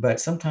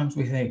 but sometimes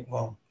we think,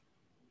 well,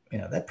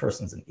 that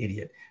person's an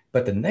idiot.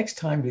 But the next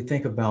time you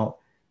think about,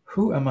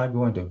 who am I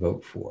going to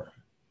vote for?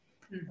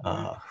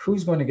 Mm-hmm.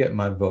 Who's going to get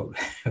my vote?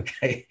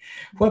 Okay.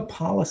 What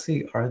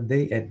policy are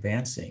they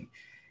advancing?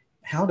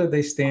 How do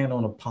they stand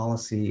on a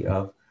policy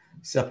of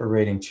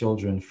separating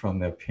children from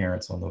their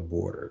parents on the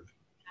border?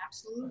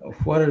 Absolutely.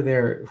 What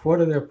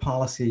are their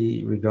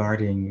policy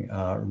regarding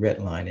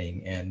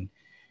redlining and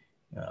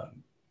uh,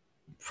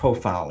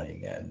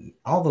 profiling and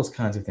all those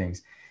kinds of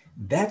things?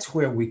 That's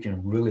where we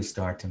can really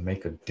start to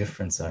make a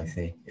difference, I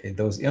think.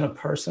 Those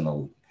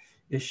interpersonal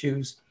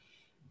issues.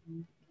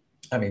 Mm-hmm.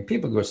 I mean,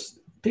 people are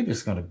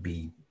just going to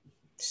be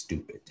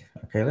stupid.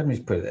 Okay, let me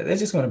just put it. They're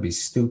just going to be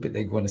stupid.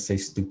 They're going to say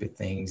stupid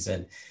things,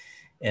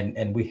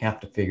 and we have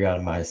to figure out,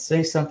 am I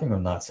say something or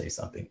not say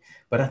something?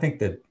 But I think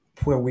that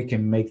where we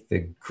can make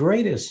the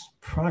greatest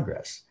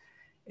progress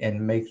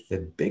and make the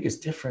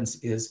biggest difference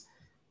is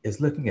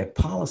looking at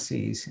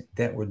policies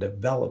that were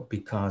developed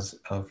because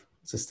of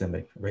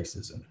systemic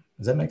racism.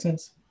 Does that make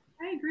sense?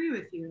 I agree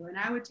with you. And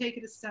I would take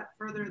it a step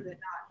further that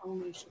not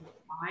only should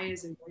I,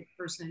 as a white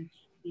person,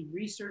 be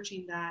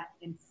researching that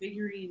and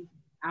figuring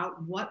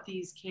out what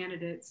these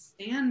candidates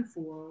stand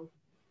for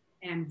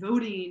and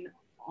voting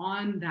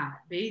on that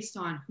based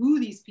on who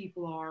these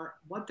people are,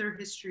 what their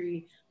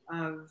history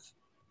of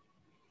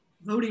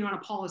voting on a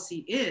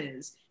policy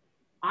is.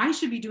 I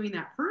should be doing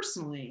that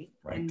personally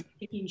Right. and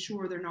making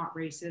sure they're not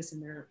racist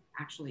and they're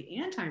actually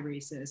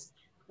anti-racist.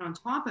 But on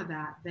top of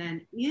that,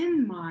 then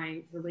in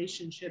my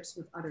relationships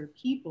with other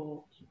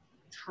people,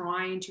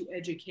 trying to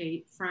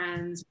educate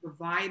friends,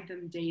 provide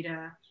them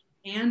data,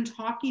 and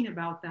talking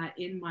about that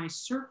in my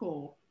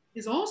circle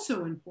is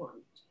also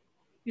important.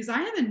 Because I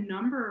have a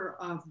number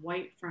of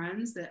white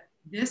friends that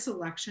this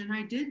election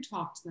I did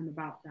talk to them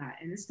about that.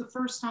 And it's the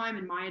first time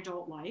in my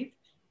adult life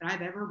that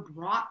I've ever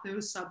brought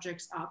those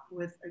subjects up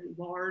with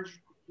a large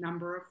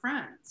number of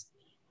friends.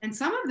 And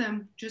some of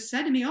them just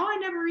said to me, "Oh, I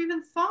never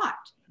even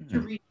thought to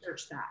Mm-hmm.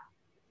 research that."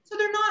 So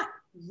they're not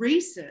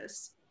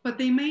racist, but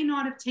they may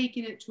not have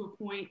taken it to a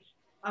point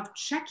of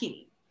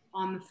checking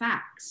on the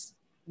facts.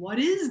 What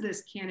is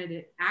this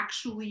candidate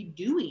actually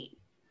doing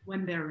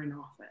when they're in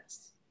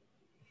office?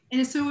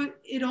 And so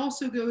it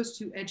also goes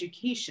to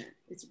education.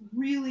 It's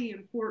really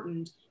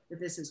important that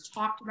this is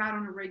talked about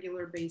on a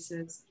regular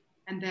basis,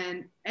 and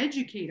then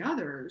educate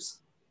others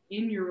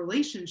in your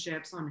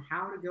relationships on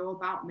how to go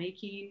about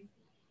making,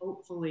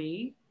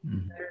 hopefully,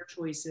 Mm-hmm. better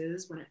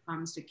choices when it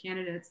comes to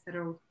candidates that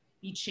will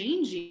be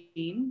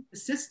changing the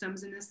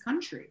systems in this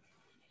country.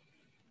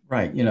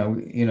 Right.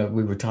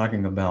 We were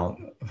talking about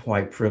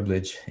white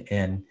privilege,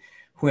 and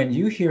when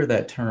you hear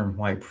that term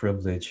white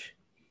privilege,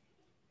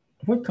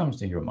 what comes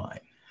to your mind?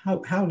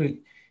 How do,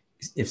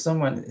 if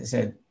someone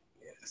said,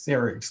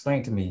 Sarah,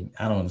 explain to me,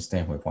 I don't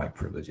understand what white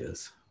privilege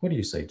is, what do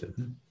you say to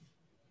them?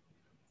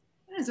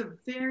 That is a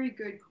very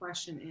good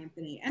question,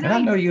 Anthony. And And I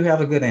I know you have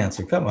a good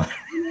answer. Come on.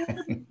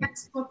 know the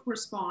textbook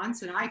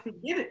response, and I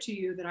could give it to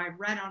you that I've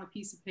read on a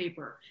piece of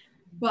paper.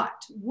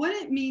 But what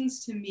it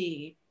means to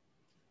me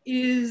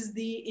is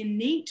the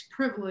innate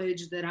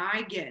privilege that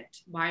I get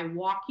by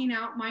walking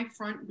out my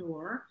front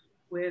door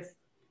with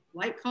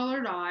light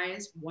colored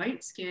eyes,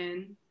 white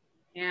skin,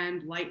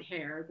 and light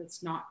hair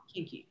that's not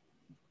kinky.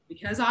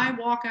 Because I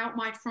walk out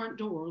my front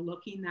door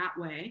looking that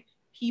way,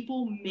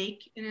 people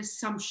make an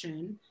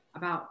assumption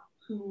about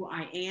who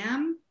I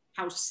am,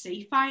 how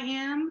safe I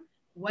am,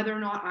 whether or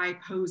not I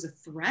pose a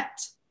threat,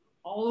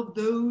 all of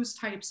those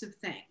types of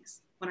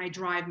things. When I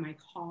drive my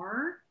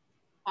car,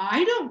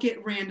 I don't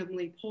get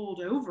randomly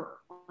pulled over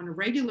on a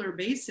regular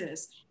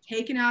basis,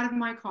 taken out of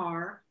my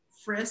car,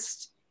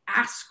 frisked,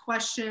 asked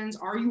questions.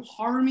 Are you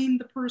harming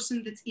the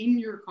person that's in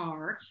your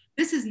car?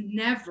 This has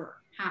never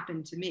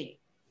happened to me.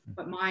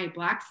 But my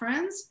Black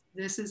friends,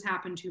 this has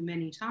happened to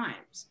many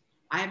times.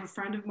 I have a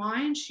friend of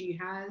mine, she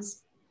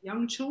has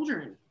young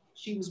children.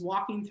 She was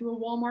walking through a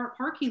Walmart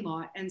parking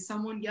lot and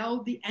someone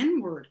yelled the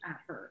N-word at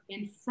her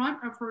in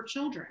front of her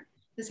children.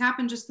 This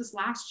happened just this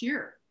last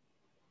year.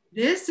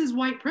 This is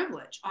white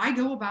privilege. I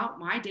go about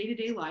my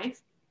day-to-day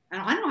life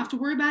and I don't have to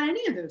worry about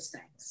any of those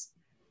things.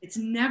 It's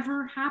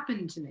never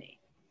happened to me.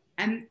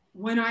 And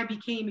when I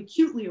became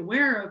acutely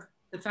aware of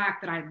the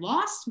fact that I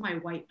lost my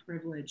white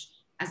privilege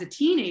as a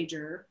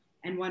teenager,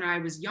 and when I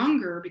was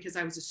younger, because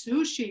I was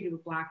associated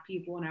with Black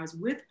people and I was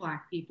with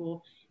Black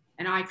people,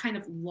 and I kind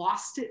of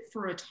lost it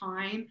for a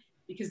time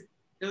because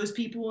those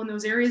people in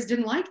those areas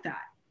didn't like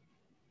that.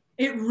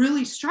 It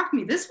really struck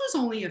me. This was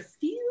only a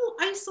few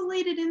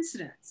isolated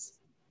incidents.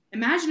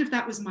 Imagine if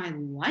that was my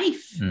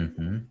life.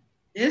 Mm-hmm.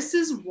 This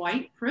is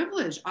white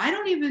privilege. I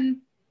don't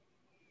even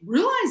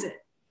realize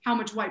it, how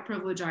much white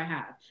privilege I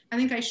have. I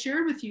think I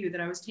shared with you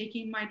that I was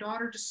taking my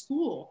daughter to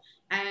school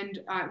and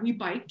we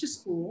biked to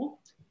school.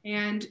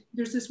 And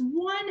there's this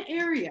one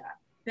area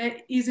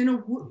that is in a,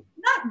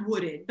 not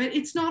wooded, but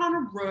it's not on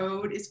a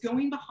road. It's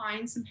going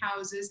behind some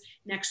houses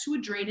next to a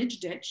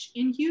drainage ditch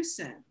in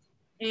Houston.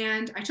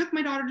 And I took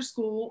my daughter to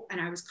school and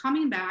I was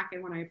coming back.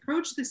 And when I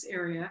approached this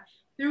area,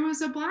 there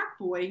was a Black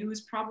boy who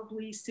was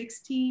probably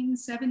 16,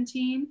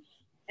 17.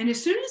 And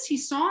as soon as he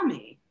saw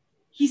me,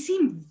 he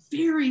seemed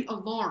very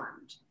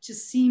alarmed to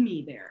see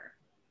me there.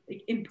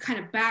 And kind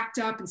of backed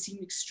up and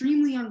seemed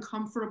extremely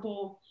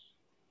uncomfortable.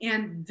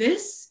 And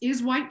this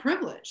is white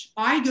privilege.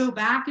 I go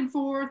back and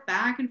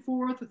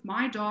forth with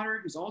my daughter,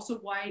 who's also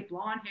white,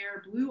 blonde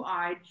hair, blue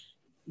eyed,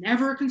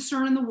 never a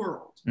concern in the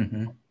world.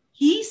 Mm-hmm.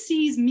 He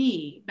sees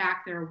me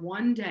back there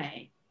one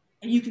day,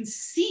 and you can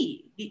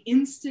see the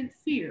instant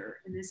fear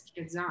in this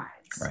kid's eyes.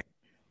 Right.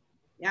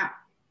 Yeah.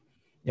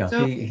 Yeah.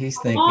 So He's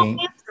a thinking. long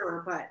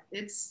answer, but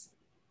it's,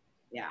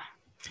 yeah.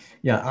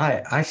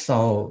 Yeah. I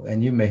saw,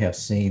 and you may have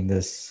seen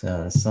this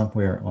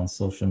somewhere on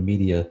social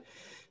media,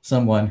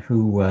 someone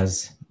who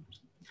was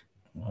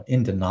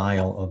in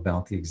denial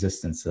about the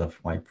existence of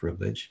white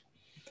privilege.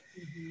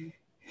 Mm-hmm.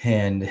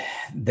 And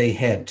they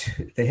had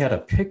a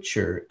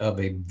picture of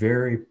a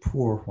very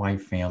poor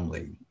white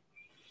family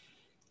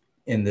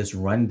in this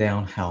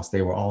rundown house.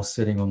 They were all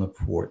sitting on the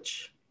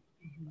porch,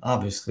 mm-hmm.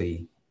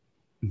 obviously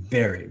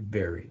very,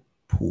 very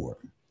poor.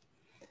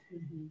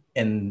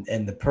 Mm-hmm.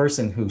 And the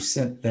person who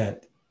sent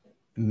that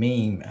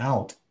meme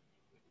out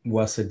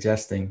was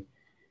suggesting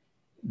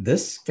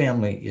this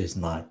family is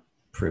not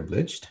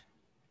privileged.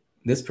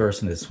 This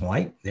person is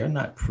white. They're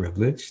not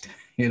privileged.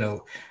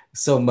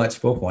 So much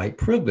for white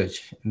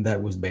privilege. And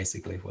that was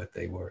basically what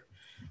they were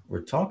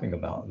talking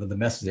about, the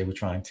message they were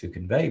trying to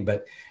convey.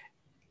 But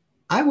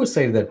I would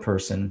say to that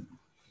person,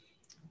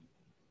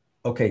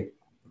 okay,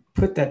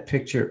 put that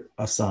picture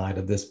aside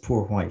of this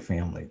poor white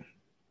family.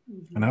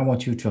 Mm-hmm. And I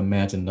want you to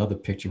imagine another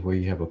picture where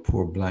you have a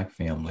poor Black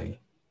family,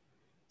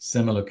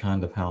 similar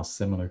kind of house,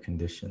 similar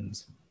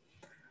conditions.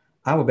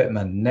 I would bet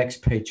my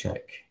next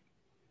paycheck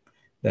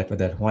that for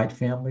that white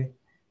family,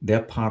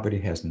 their poverty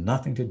has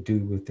nothing to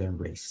do with their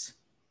race.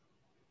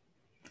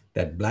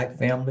 That Black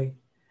family,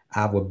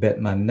 I will bet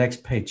my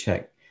next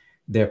paycheck,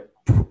 their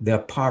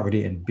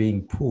poverty and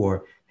being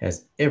poor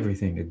has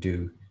everything to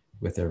do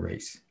with their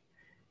race.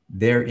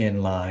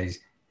 Therein lies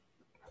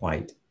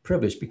white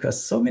privilege,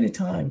 because so many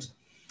times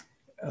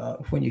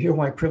when you hear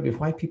white privilege,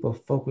 white people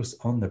focus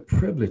on the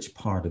privilege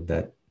part of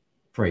that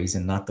phrase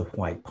and not the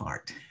white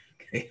part.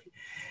 Okay?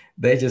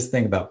 They just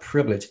think about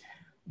privilege.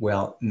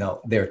 Well,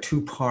 no, there are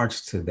two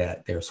parts to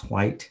that. There's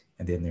white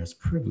and then there's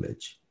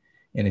privilege.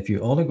 And if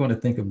you're only going to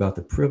think about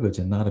the privilege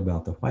and not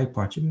about the white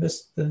part, you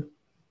miss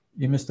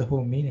the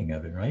whole meaning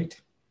of it, right?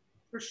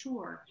 For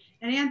sure.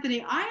 And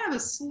Anthony, I have a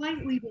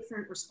slightly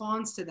different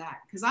response to that,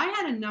 because I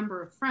had a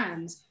number of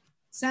friends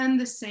send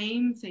the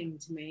same thing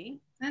to me,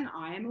 and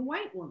I am a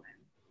white woman.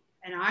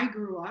 And I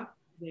grew up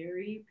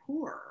very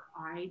poor.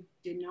 I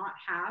did not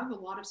have a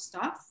lot of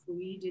stuff.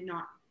 We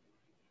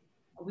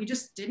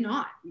just did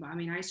not. I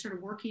mean, I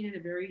started working at a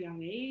very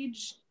young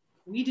age.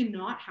 We did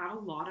not have a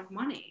lot of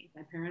money.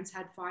 My parents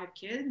had 5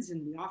 kids,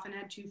 and we often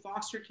had 2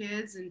 foster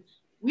kids. And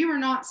we were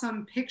not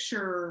some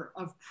picture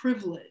of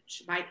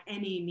privilege by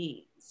any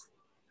means.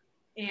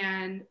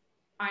 And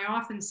I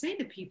often say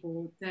to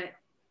people that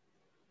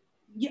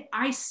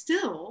I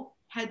still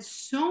had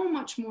so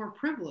much more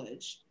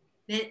privilege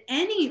than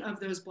any of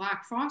those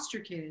Black foster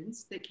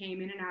kids that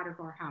came in and out of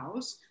our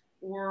house,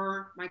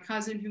 or my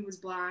cousin who was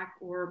Black,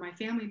 or my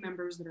family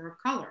members that are of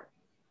color,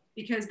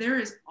 because there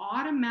is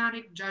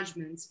automatic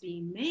judgments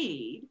being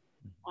made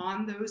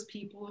on those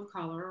people of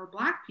color or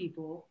Black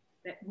people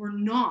that were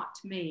not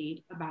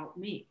made about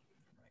me.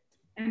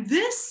 And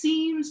this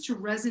seems to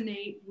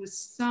resonate with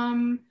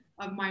some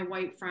of my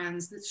white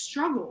friends that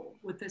struggle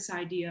with this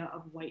idea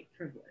of white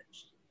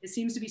privilege. It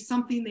seems to be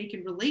something they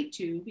can relate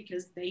to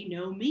because they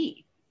know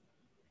me.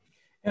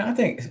 And I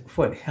think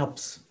what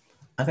helps,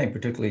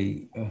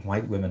 particularly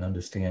white women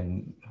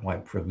understand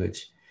white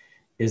privilege,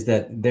 is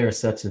that there's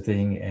such a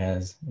thing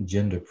as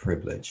gender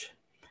privilege,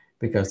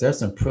 because there's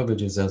some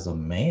privileges as a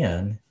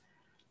man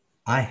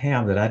I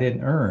have that I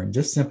didn't earn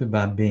just simply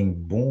by being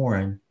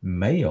born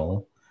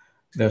male.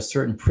 There are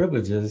certain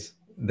privileges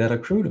that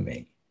accrue to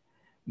me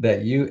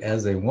that you,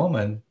 as a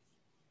woman,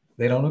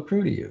 they don't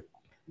accrue to you.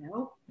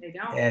 No, they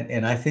don't.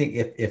 And I think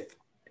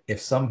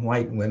if some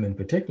white women in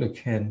particular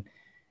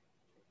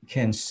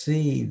can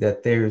see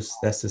that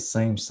that's the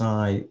same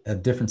side, a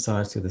different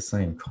sides to the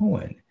same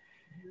coin,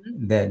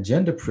 Mhm. that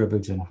gender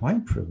privilege and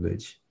white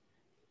privilege,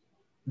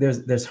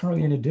 there's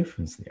hardly any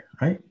difference there,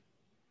 right?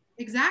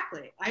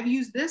 Exactly. I've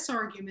used this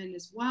argument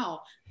as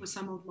well with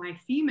some of my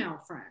female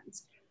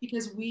friends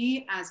because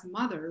we, as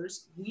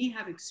mothers, we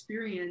have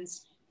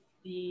experienced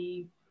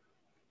the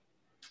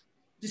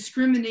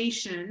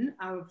discrimination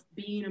of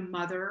being a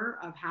mother,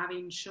 of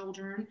having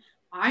children.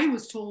 I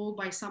was told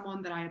by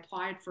someone that I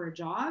applied for a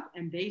job,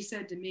 and they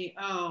said to me,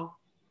 "Oh,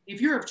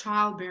 if you're of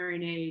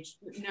childbearing age,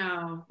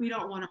 no, we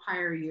don't want to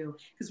hire you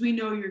because we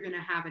know you're going to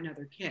have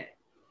another kid."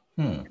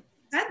 Hmm.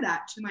 Said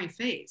that to my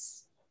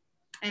face.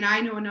 And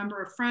I know a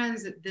number of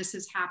friends that this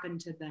has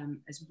happened to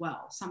them as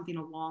well, something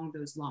along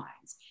those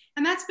lines.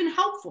 And that's been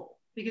helpful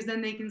because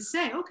then they can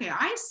say, okay,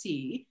 I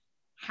see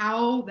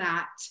how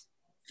that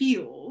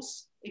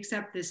feels,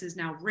 except this is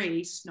now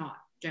race, not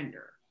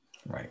gender.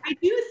 Right. I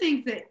do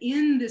think that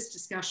in this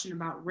discussion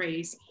about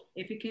race,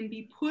 if it can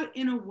be put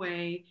in a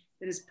way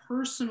that is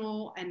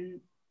personal and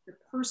the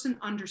person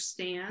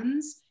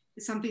understands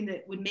is something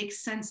that would make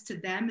sense to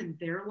them in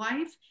their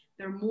life,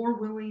 they're more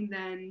willing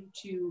then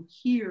to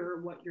hear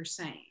what you're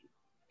saying.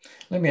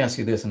 Let me ask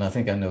you this, and I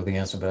think I know the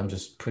answer, but I'm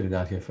just putting it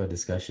out here for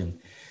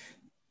discussion.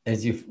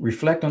 As you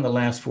reflect on the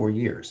last 4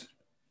 years,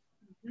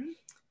 Mhm.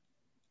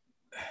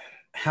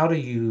 how do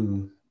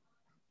you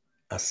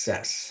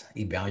assess,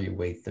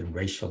 evaluate the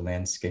racial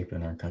landscape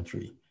in our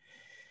country?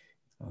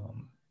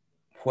 Um,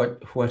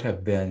 what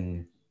have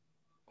been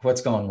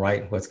what's gone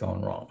right, what's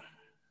gone wrong?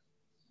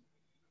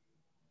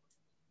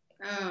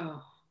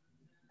 Oh,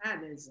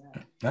 that is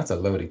a That's a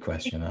loaded big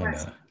question, I know.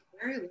 question.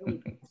 Very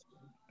loaded.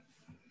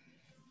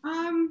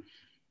 Um,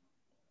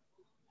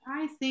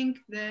 I think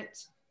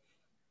that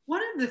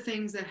one of the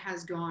things that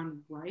has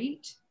gone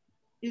right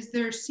is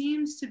there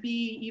seems to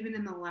be, even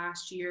in the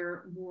last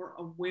year, more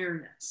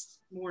awareness,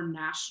 more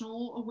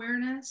national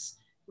awareness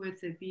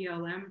with the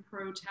BLM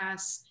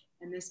protests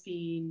and this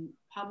being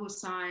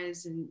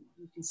publicized, and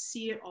you can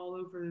see it all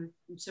over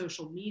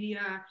social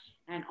media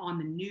and on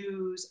the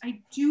news. I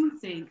do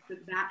think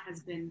that that has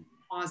been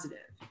positive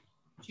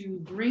to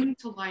bring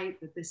to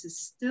light that this is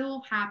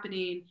still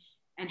happening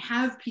and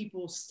have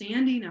people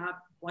standing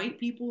up, white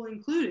people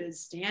included,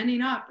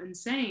 standing up and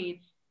saying,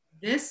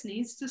 this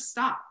needs to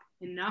stop.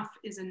 Enough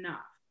is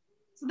enough.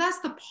 So that's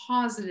the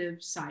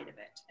positive side of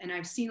it. And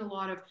I've seen a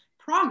lot of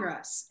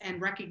progress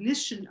and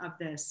recognition of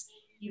this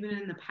even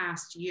in the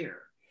past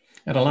year.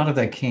 And a lot of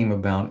that came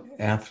about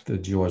after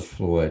George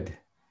Floyd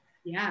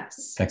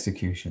Yes,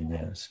 execution,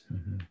 yes.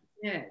 Mm-hmm.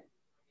 it did.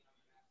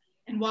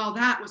 And while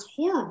that was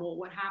horrible,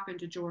 what happened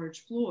to George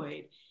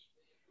Floyd,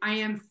 I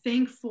am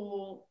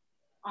thankful.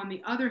 On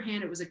the other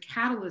hand, it was a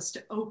catalyst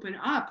to open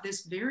up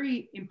this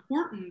very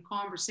important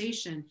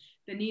conversation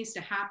that needs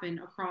to happen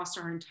across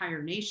our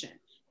entire nation.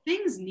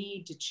 Things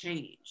need to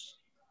change.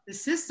 The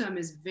system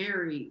is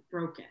very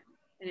broken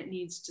and it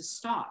needs to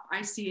stop.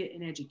 I see it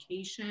in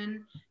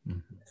education, Mm-hmm.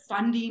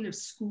 funding of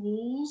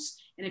schools.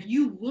 And if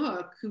you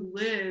look who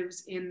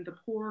lives in the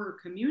poorer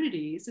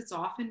communities, it's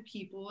often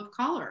people of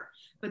color.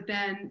 But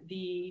then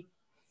the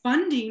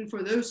funding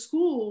for those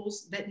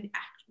schools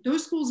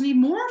need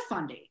more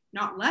funding,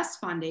 not less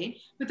funding,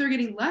 but they're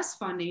getting less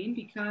funding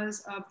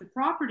because of the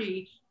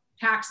property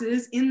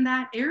taxes in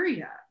that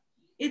area.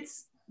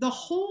 It's the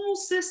whole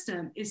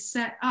system is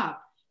set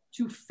up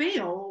to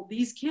fail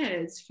these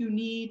kids who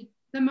need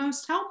the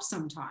most help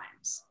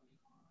sometimes.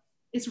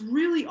 It's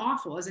really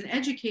awful. As an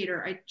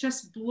educator, it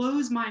just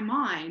blows my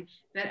mind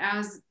that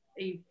as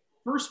a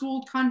first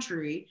world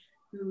country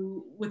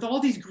who, with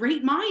all these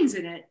great minds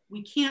in it,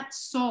 we can't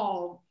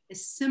solve a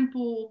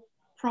simple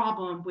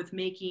problem with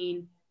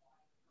making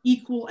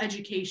equal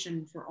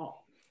education for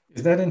all.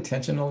 Is that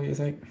intentional, you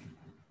think?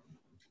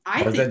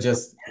 I Or is that think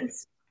just, it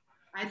is.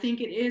 I think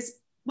it is.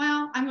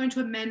 Well, I'm going to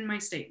amend my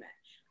statement.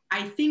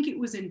 I think it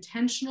was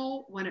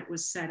intentional when it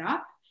was set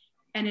up,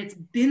 and it's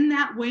been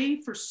that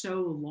way for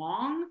so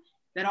long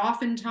that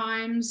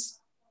oftentimes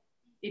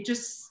it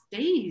just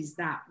stays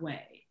that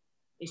way.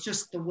 It's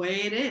just the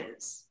way it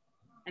is.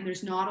 And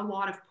there's not a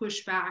lot of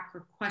pushback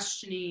or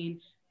questioning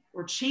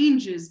or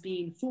changes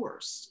being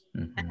forced.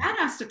 And mm-hmm. that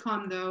has to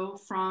come, though,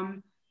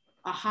 from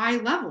a high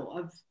level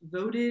of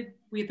the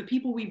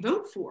people we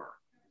vote for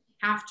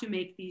have to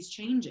make these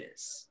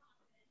changes.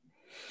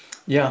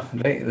 Yeah,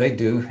 they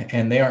do.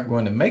 And they aren't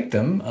going to make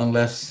them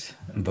unless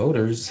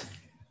voters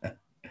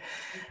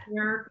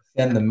They're,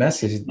 send the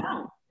message,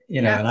 no.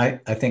 you know, Yeah.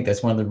 and I think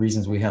that's one of the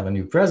reasons we have a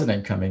new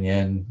president coming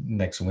in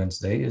next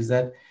Wednesday is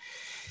that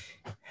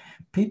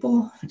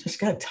people just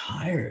got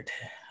tired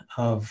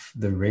of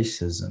the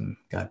racism,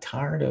 got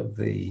tired of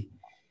the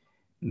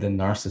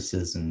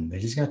narcissism. They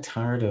just got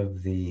tired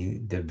of the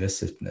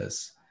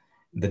divisiveness,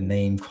 the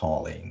name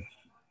calling.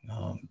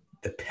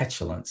 the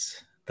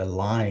petulance, the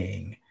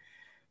lying,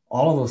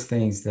 all of those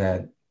things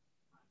that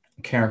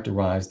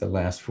characterized the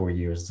last 4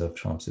 years of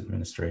Trump's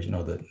administration,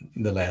 or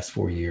the last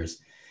 4 years.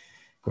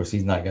 Of course,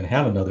 he's not going to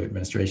have another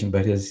administration,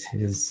 but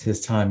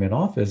his time in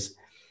office,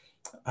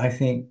 I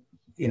think,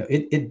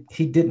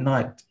 he did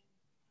not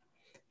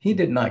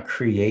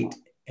create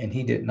and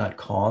he did not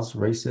cause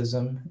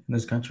racism in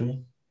this country.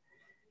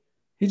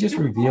 He just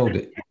revealed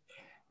it.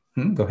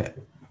 Go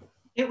ahead.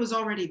 It was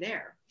already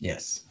there.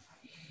 Yes.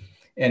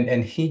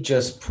 And he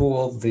just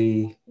pulled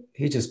the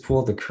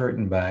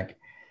curtain back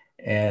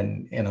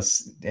and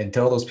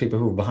tell those people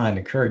who were behind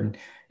the curtain,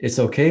 it's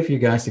okay for you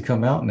guys to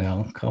come out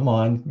now. Come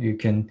on, you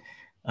can.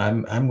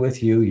 I'm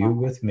with you. You're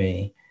with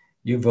me.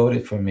 You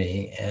voted for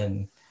me,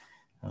 and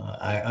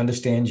I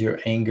understand your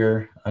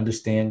anger.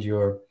 Understand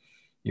your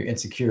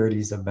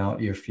insecurities about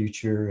your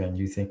future, and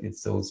you think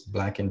it's those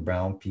black and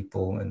brown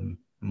people and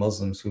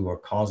Muslims who are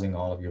causing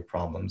all of your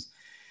problems.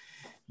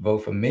 Vote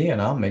for me,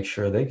 and I'll make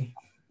sure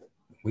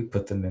we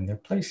put them in their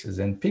places.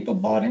 And people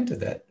bought into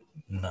that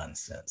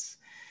nonsense.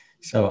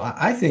 So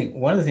I think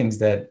one of the things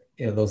that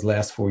those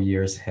last 4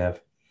 years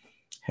have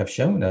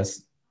shown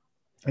us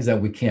is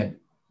that we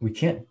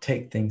can't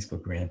take things for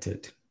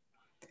granted.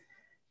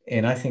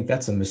 And I think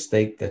that's a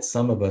mistake that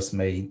some of us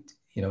made,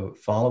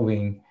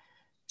 following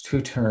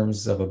 2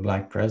 terms of a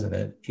Black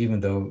president, even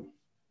though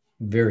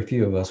very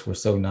few of us were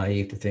so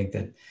naive to think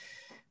that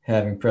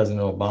having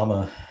President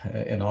Obama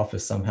in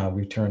office somehow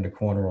we turned the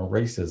corner on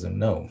racism.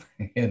 No,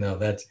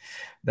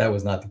 that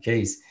was not the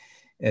case.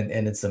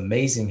 And it's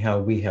amazing how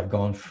we have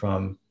gone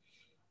from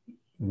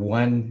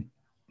one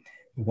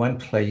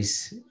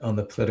place on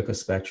the political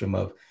spectrum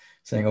of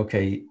saying,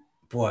 okay,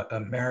 boy,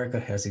 America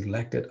has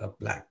elected a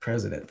Black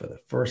president for the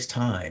first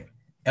time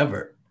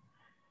ever.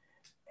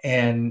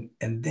 And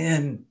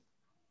then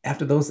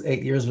after those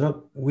 8 years are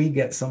up, we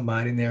get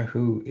somebody in there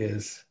who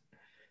is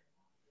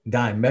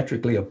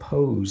diametrically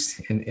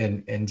opposed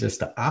and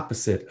just the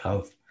opposite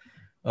of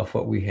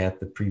what we had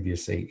the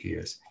previous 8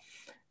 years.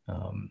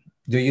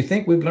 Do you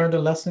think we've learned a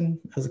lesson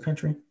as a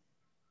country?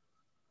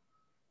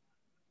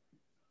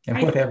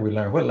 And what have we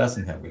learned? What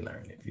lesson have we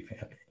learned, if you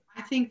have it?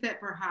 I think that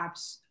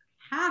perhaps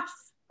half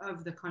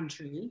of the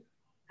country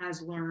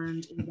has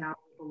learned a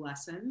valuable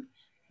lesson.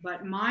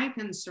 But my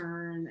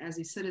concern as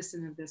a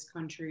citizen of this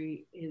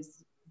country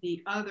is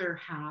the other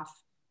half,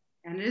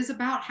 and it is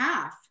about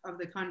half of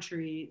the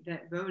country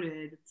that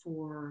voted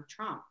for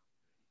Trump.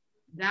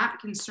 That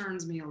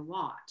concerns me a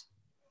lot,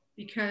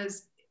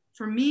 because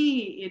for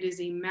me, it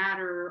is a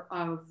matter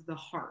of the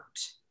heart.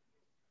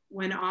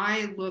 When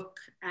I look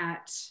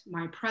at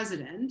my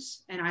president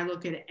and I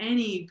look at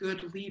any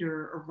good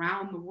leader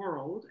around the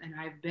world, and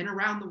I've been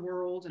around the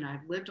world and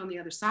I've lived on the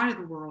other side of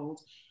the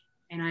world,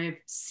 and I've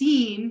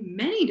seen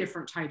many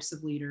different types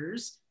of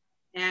leaders,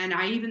 and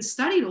I even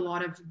studied a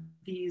lot of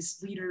these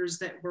leaders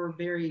that were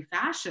very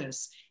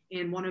fascist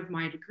in one of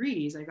my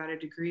degrees. I got a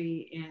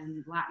degree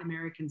in Latin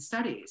American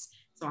studies.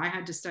 So I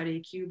had to study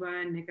Cuba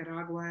and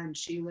Nicaragua and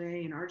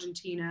Chile and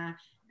Argentina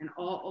and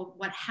all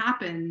what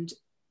happened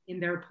in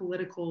their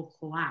political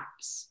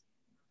collapse.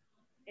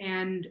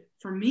 And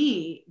for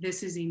me,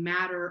 this is a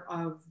matter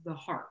of the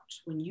heart.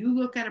 When you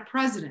look at a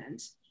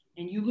president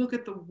and you look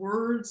at the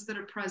words that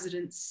a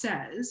president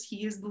says,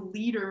 he is the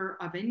leader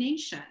of a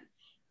nation.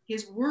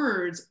 His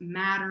words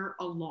matter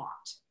a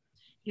lot.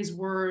 His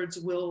words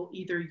will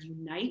either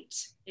unite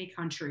a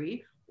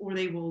country or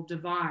they will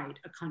divide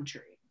a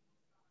country.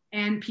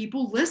 And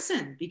people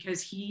listen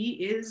because he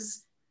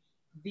is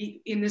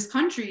in this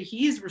country,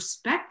 he is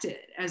respected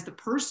as the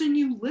person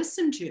you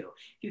listen to.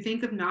 If you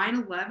think of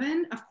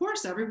 9/11, of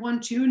course, everyone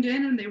tuned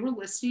in and they were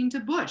listening to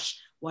Bush.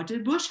 What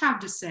did Bush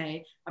have to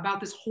say about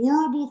this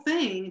horrible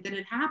thing that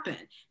had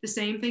happened? The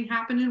same thing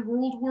happened in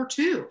World War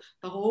II.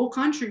 The whole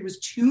country was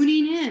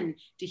tuning in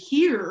to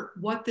hear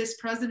what this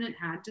president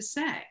had to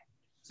say.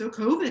 So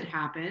COVID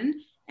happened.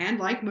 And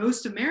like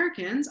most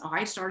Americans,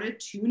 I started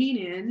tuning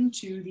in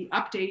to the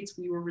updates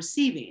we were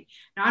receiving.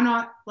 Now, I'm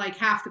not like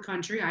half the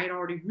country. I had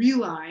already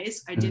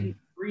realized I didn't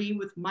agree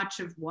with much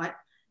of what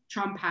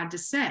Trump had to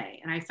say.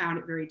 And I found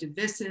it very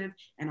divisive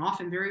and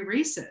often very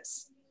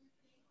racist.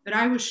 But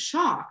I was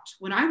shocked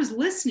when I was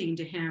listening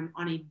to him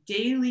on a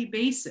daily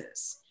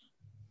basis,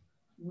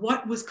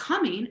 what was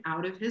coming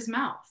out of his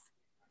mouth.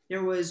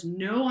 There was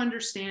no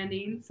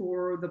understanding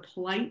for the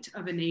plight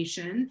of a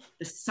nation,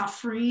 the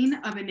suffering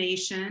of a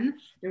nation.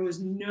 There was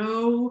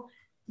no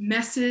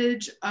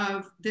message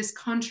of this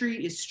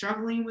country is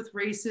struggling with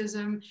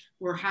racism.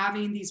 We're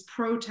having these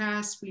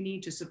protests. We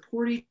need to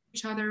support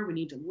each other. We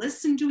need to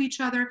listen to each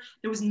other.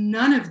 There was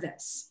none of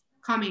this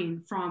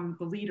coming from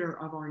the leader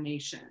of our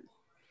nation.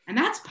 And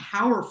that's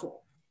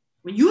powerful.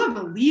 When you have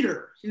a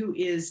leader who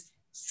is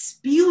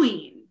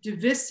spewing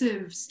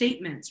divisive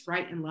statements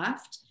right and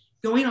left,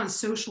 going on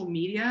social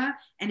media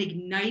and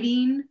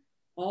igniting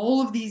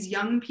all of these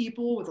young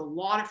people with a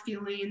lot of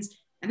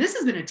feelings. And this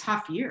has been a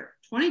tough year.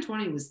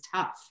 2020 was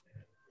tough.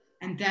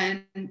 And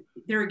then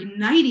they're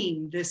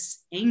igniting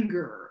this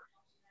anger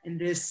and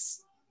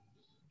this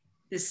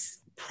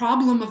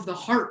problem of the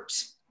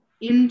heart.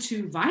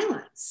 into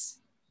violence.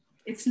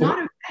 It's not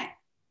okay.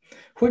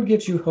 What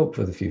gives you hope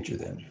for the future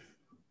then?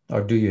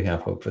 Or do you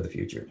have hope for the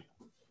future?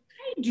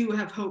 I do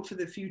have hope for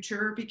the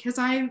future because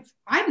I've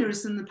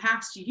noticed in the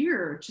past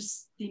year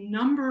just the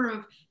number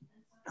of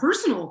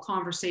personal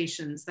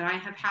conversations that I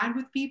have had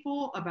with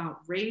people about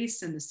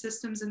race and the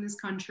systems in this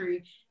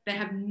country that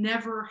have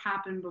never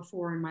happened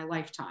before in my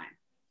lifetime.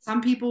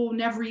 Some people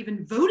never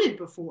even voted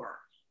before,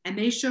 and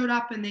they showed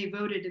up and they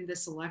voted in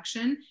this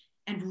election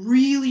and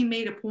really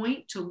made a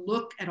point to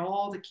look at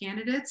all the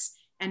candidates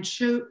and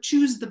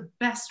choose the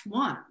best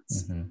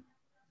ones. Mm-hmm.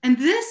 And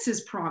this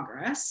is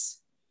progress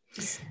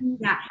to see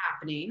that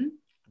happening.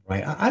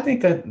 Right. I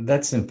think that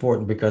that's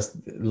important because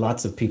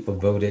lots of people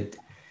voted.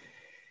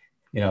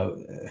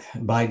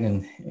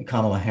 Biden and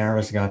Kamala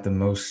Harris got the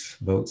most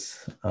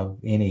votes of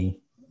any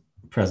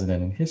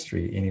president in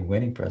history, any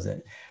winning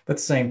president. But at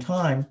the same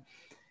time,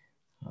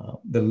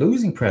 the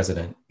losing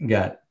president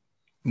got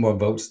more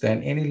votes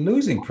than any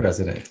losing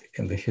president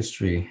in the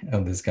history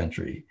of this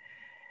country.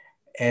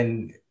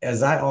 And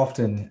as I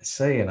often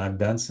say, and I've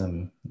done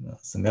some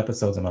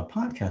episodes of my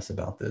podcast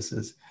about this,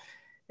 is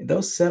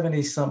those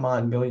 70 some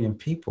odd million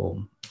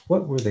people,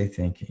 what were they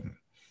thinking?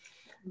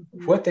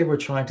 Mm-hmm. What they were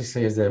trying to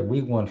say is that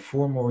we want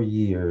 4 more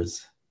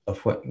years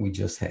of what we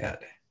just had.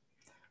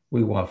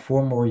 We want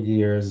 4 more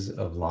years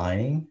of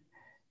lying,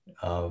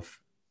 of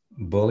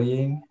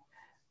bullying,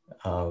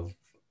 of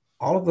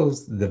all of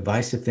those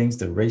divisive things,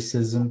 the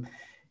racism.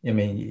 I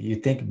mean, you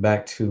think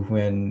back to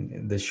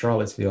when the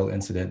Charlottesville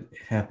incident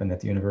happened at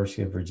the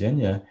University of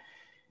Virginia,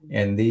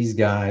 and these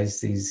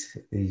guys,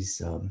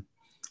 these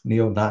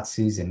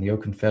neo-Nazis and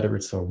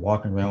neo-Confederates are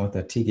walking around with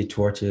their tiki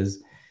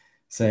torches,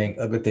 saying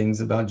ugly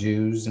things about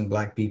Jews and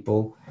Black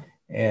people.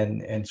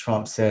 And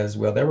Trump says,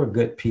 well, there were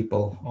good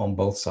people on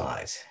both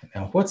sides.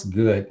 Now, what's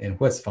good and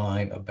what's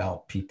fine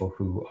about people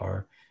who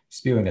are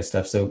spewing that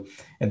stuff? So,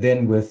 and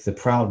then with the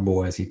Proud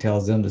Boys, he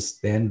tells them to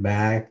stand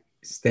back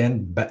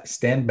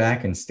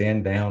and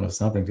stand down, or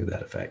something to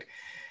that effect.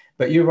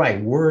 But you're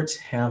right, words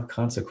have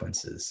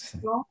consequences.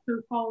 He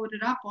also followed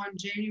it up on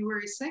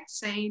January 6th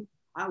saying,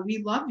 we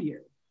love you.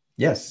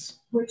 Yes.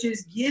 Which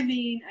is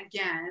giving,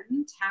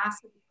 again,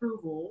 tacit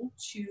approval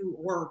to,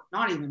 or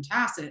not even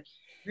tacit,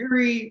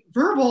 very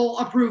verbal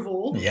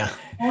approval. Yeah.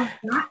 Of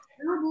that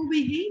terrible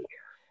behavior.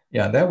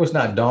 Yeah, that was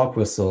not dog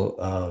whistle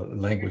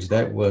language.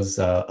 That was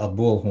a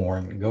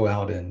bullhorn. Go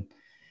out and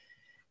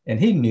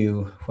he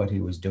knew what he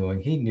was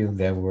doing. He knew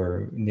there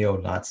were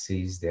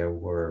neo-Nazis, there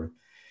were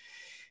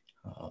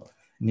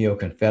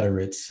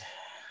neo-Confederates.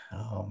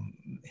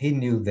 He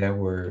knew there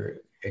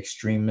were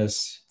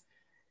extremists,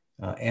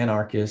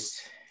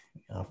 anarchists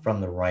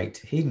from the right.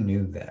 He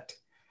knew that.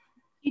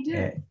 He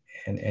did.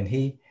 And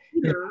he,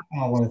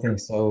 one of the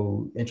things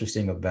so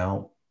interesting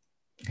about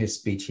his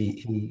speech,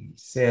 he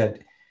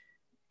said,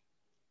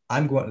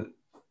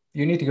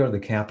 you need to go to the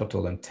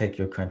Capitol and take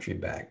your country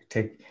back.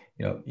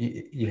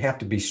 You have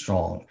to be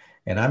strong.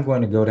 And I'm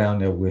going to go down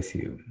there with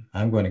you.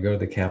 I'm going to go to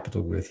the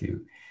Capitol with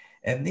you.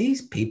 And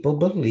these people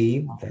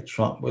believed that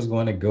Trump was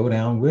going to go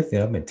down with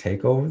them and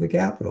take over the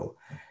Capitol.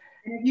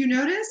 And if you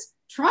notice,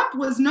 Trump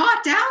was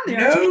not down there.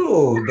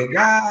 No, the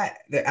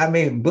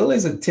guy,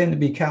 bullies tend to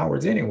be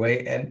cowards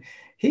anyway. And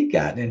he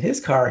got in his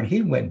car and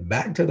he went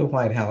back to the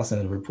White House,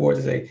 and the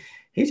reporters say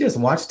he just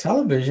watched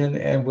television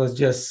and was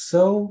just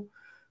so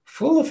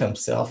full of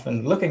himself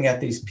and looking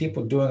at these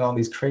people doing all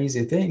these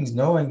crazy things,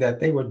 knowing that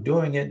they were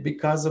doing it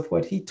because of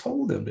what he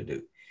told them to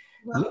do.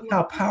 Well, look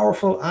how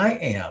powerful I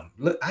am.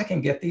 Look, I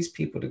can get these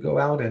people to go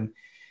out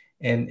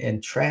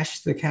and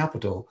trash the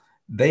Capitol.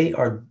 They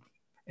are,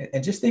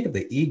 and just think of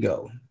the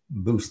ego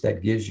boost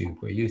that gives you,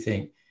 where you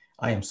think,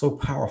 I am so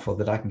powerful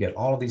that I can get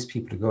all of these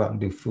people to go out and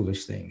do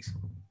foolish things.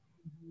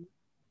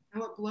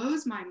 And what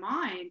blows my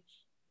mind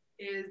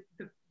is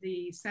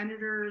the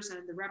senators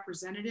and the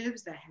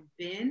representatives that have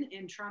been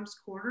in Trump's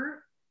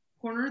corner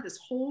this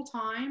whole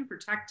time,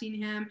 protecting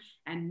him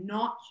and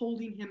not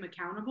holding him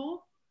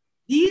accountable.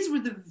 These were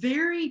the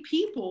very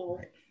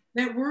people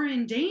that were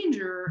in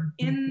danger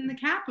in the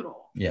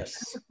Capitol.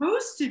 Yes. It's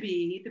supposed to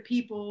be the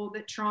people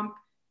that Trump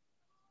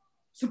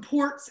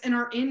supports and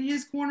are in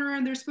his corner,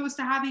 and they're supposed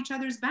to have each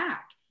other's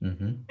back.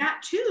 Mm-hmm.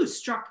 That too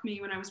struck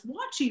me when I was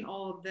watching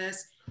all of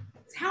this.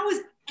 How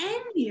is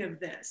any of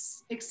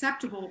this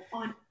acceptable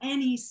on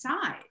any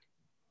side?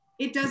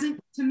 It doesn't,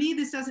 to me,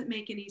 this doesn't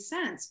make any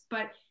sense,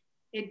 but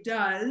it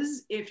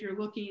does if you're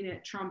looking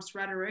at Trump's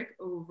rhetoric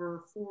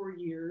over 4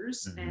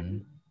 years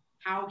and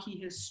how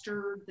he has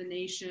stirred the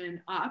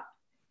nation up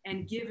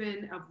and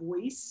given a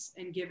voice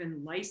and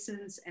given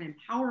license and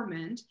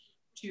empowerment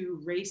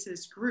to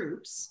racist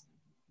groups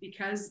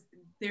because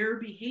their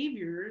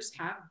behaviors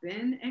have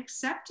been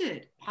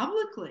accepted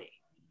publicly.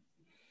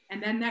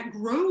 And then that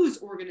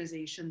grows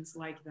organizations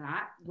like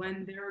that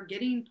when they're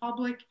getting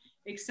public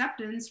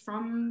acceptance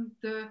from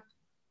the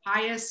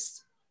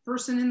highest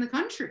person in the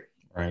country.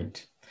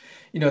 Right.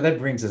 That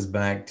brings us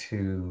back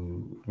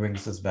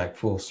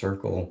full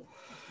circle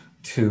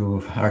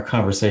to our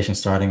conversation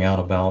starting out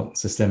about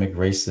systemic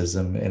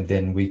racism. And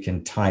then we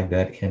can tie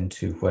that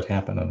into what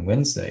happened on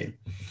Wednesday.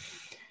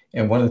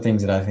 And one of the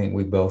things that I think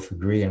we both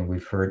agree, and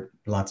we've heard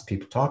lots of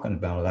people talking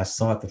about it, I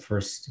saw it the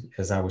first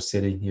as I was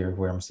sitting here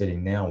where I'm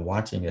sitting now,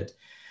 watching it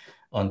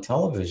on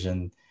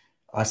television.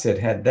 I said,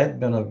 had that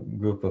been a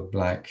group of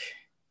Black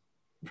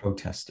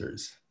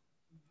protesters,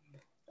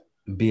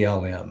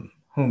 BLM,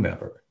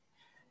 whomever,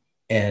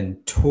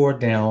 and tore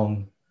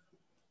down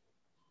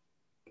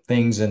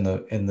things in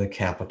the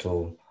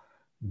Capitol,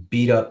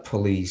 beat up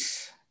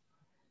police,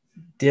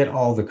 did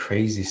all the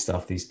crazy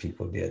stuff these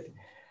people did.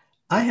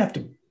 I have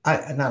to,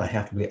 I not I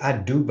have to believe, I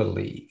do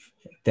believe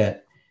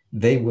that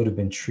they would have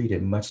been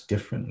treated much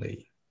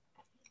differently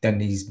than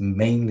these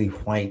mainly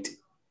white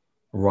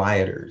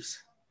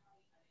rioters.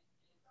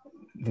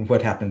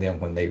 What happened to them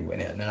when they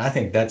went in, and I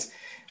think that's.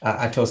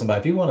 I told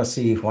somebody, if you want to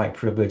see white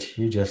privilege,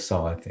 you just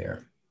saw it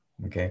there.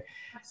 Okay.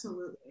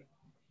 Absolutely.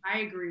 I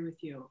agree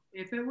with you.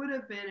 If it would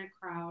have been a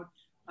crowd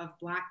of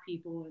Black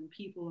people and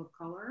people of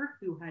color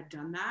who had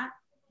done that,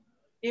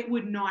 it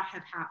would not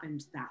have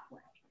happened that way.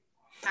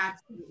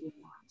 Absolutely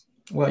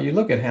not. Well, you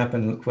look at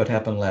what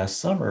happened last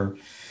summer.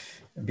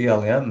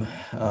 BLM,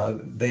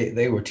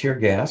 they were tear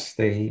gassed.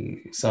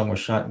 Some were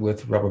shot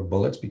with rubber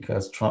bullets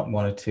because Trump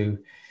wanted to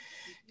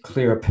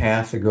clear a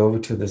path to go over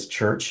to this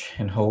church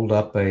and hold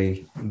up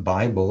a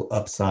Bible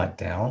upside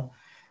down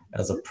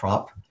as a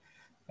prop.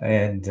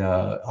 And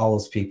all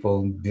those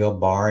people, Bill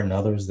Barr and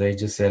others, they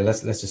just said,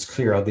 let's just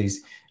clear all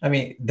these. I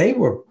mean,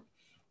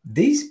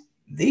 these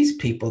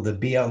people, the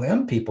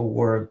BLM people,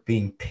 were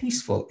being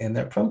peaceful in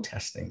their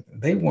protesting.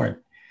 They weren't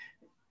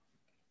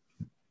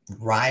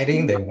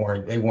rioting. They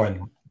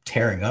weren't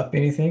tearing up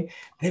anything.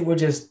 They were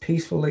just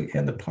peacefully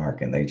in the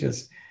park, and they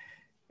just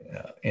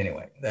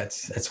anyway.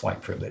 That's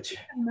white privilege.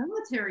 The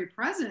military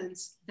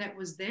presence that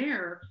was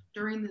there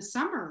during the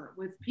summer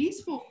with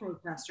peaceful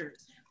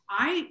protesters.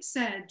 I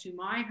said to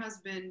my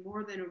husband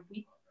more than a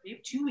week,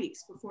 maybe 2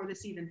 weeks before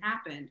this even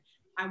happened,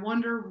 I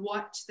wonder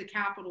what the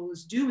Capitol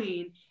is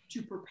doing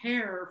to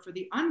prepare for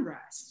the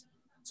unrest.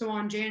 So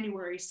on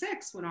January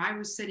 6th, when I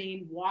was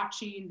sitting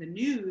watching the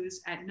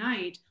news at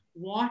night,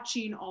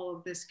 watching all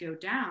of this go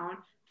down,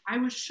 I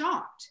was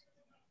shocked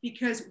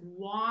because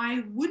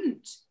why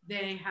wouldn't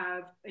they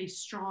have a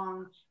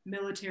strong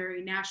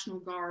military National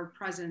Guard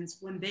presence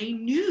when they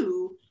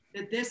knew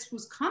that this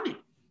was coming?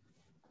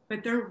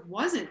 But there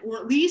wasn't, or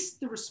at least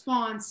the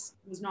response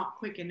was not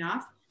quick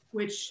enough,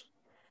 which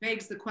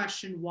begs the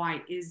question,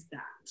 why is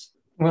that?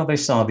 Well, they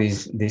saw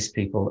these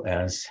people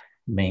as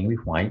mainly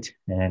white,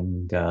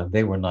 and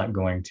they were not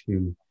going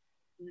to.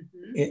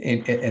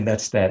 And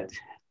that's that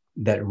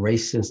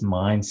racist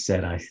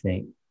mindset. I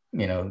think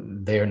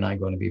they're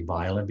not going to be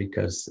violent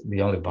because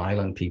the only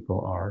violent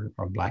people are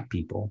Black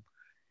people,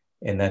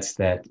 and that's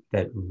that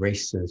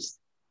racist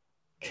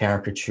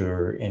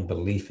caricature and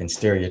belief and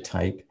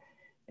stereotype.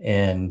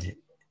 And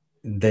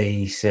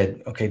they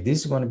said, okay,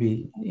 these are going to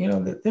be,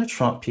 they're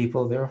Trump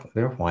people,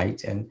 they're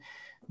white, and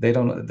they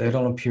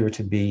don't appear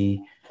to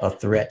be a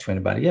threat to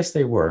anybody. Yes,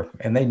 they were,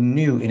 and they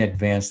knew in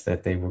advance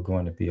that they were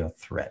going to be a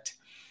threat.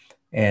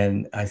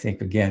 And I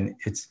think again,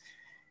 it's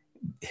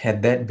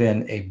had that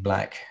been a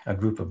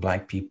group of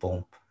Black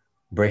people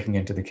breaking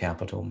into the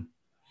Capitol,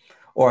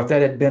 or if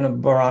that had been a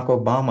Barack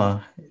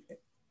Obama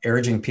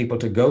urging people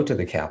to go to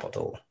the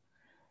Capitol,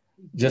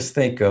 just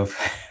think of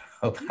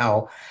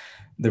how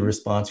the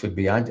response would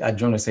be. I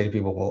generally say to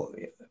people, well,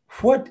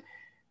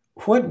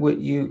 what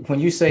would you, when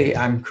you say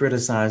I'm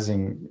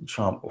criticizing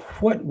Trump,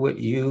 what would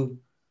you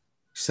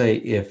say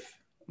if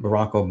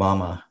Barack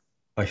Obama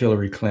or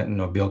Hillary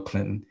Clinton or Bill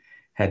Clinton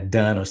had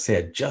done or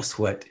said just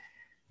what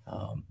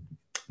um,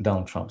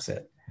 Donald Trump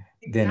said?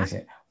 Exactly. Then they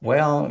say,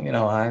 well,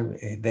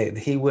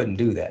 he wouldn't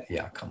do that.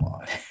 Yeah, come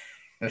on.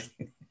 Well,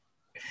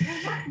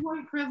 that's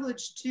white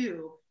privilege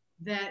too,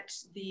 that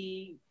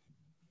the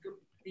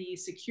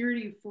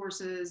security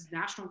forces,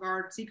 National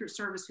Guard, Secret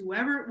Service,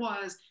 whoever it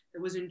was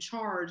that was in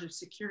charge of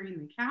securing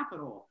the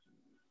Capitol,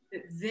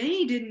 that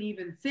they didn't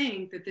even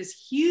think that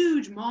this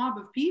huge mob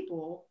of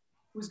people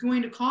was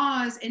going to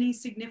cause any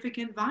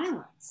significant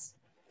violence.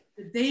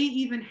 That they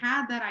even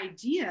had that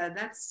idea,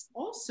 that's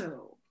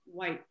also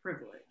white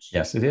privilege.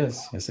 Yes, it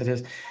is. Yes, it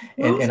is.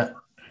 And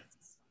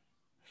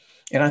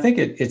I think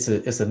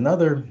it's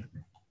another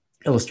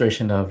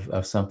illustration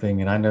of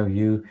something. And I know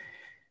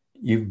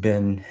you've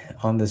been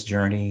on this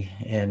journey,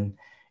 and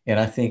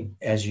I think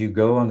as you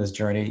go on this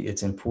journey,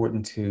 it's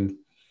important to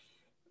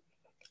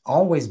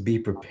always be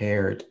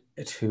prepared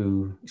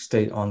to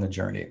stay on the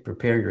journey.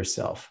 Prepare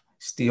yourself,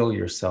 steel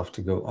yourself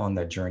to go on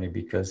that journey,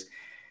 because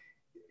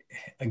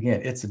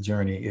again, it's a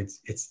journey.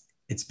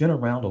 It's been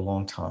around a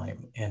long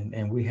time,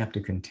 and we have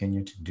to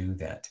continue to do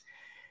that.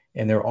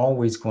 And there are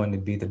always going to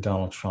be the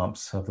Donald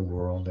Trumps of the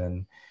world,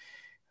 and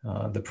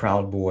the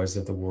Proud Boys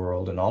of the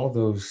world, and all of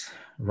those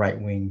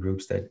right-wing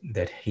groups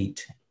that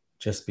hate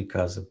just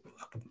because of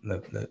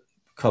the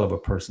color of a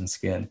person's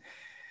skin.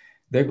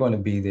 They're going to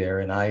be there.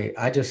 And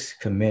I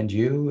just commend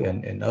you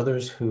and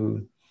others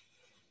who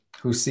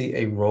see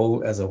a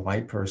role as a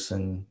white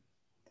person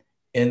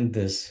in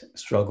this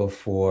struggle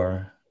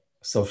for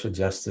social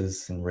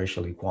justice and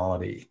racial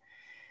equality.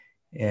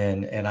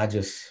 And I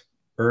just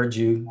urge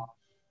you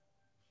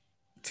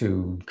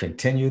to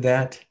continue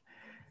that,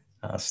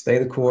 stay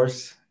the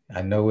course.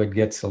 I know it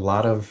gets a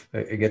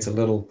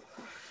little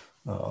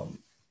um,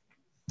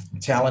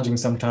 challenging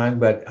sometimes,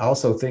 but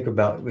also think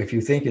about if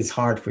you think it's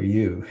hard for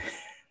you,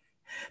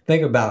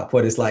 think about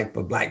what it's like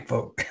for Black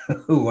folk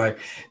who are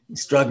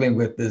struggling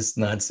with this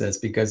nonsense.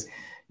 Because,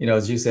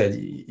 as you said,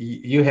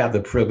 you have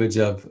the privilege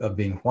of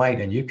being white,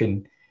 and you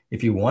can,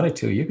 if you wanted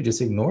to, you could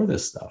just ignore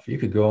this stuff. You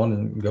could go on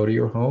and go to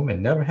your home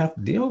and never have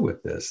to deal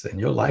with this, and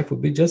your life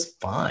would be just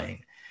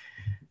fine.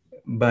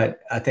 But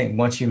I think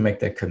once you make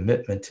that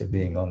commitment to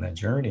being on that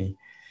journey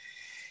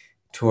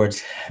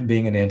towards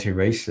being an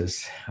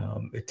anti-racist,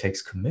 it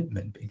takes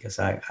commitment, because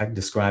I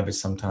describe it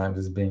sometimes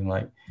as being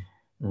like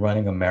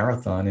running a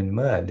marathon in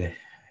mud.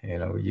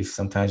 You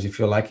sometimes you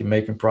feel like you're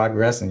making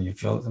progress, and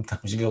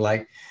sometimes you feel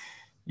like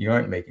you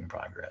aren't making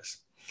progress.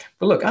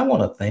 But look, I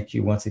want to thank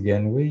you once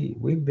again.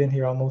 We've been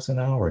here almost an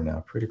hour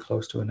now, pretty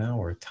close to an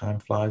hour. Time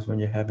flies when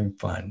you're having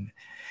fun.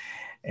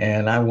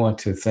 And I want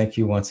to thank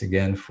you once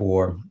again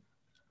for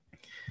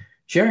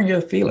sharing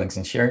your feelings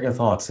and sharing your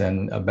thoughts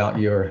and about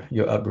your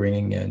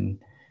upbringing, and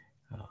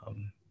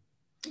um,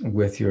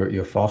 with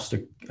your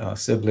foster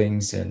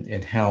siblings,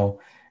 and how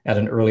at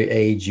an early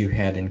age you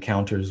had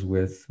encounters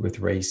with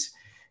race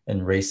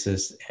and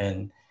racists,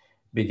 and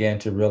began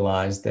to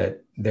realize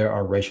that there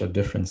are racial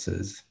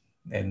differences,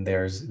 and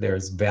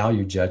there's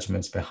value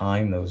judgments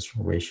behind those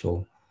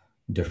racial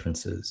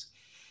differences.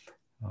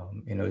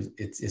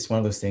 It's one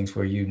of those things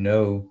where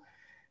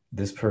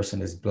this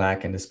person is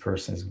Black, and is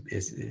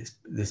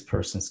this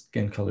person's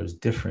skin color is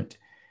different.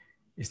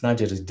 It's not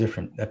just as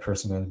different, that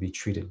person's going to be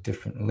treated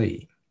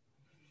differently.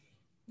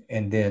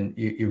 And then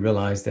you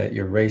realize that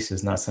your race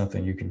is not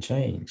something you can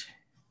change.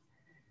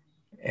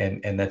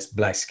 And that's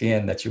Black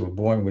skin that you were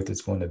born with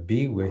is going to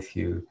be with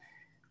you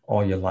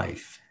all your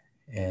life.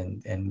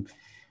 And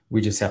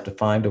we just have to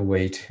find a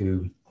way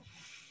to,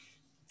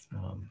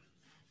 um,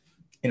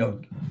 you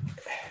know,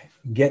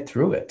 get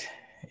through it,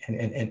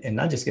 and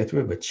not just get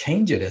through it, but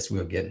change it as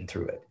we're getting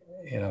through it.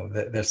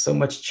 There's so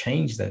much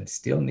change that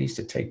still needs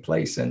to take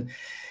place. And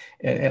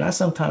I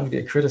sometimes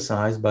get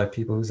criticized by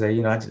people who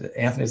say,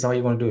 Anthony, it's all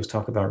you want to do is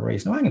talk about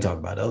race. No, I can talk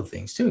about other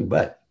things too.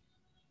 But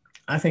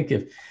I think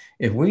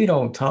if we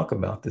don't talk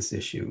about this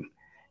issue,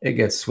 it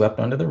gets swept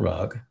under the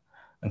rug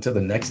until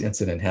the next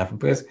incident happens,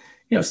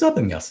 because,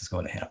 something else is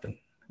going to happen.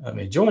 I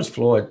mean, George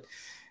Floyd,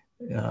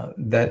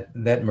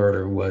 that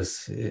murder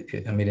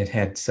it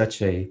had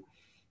such a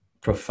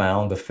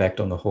profound effect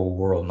on the whole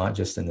world, not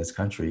just in this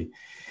country.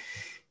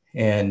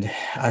 And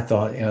I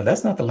thought,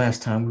 that's not the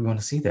last time we're going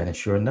to see that. And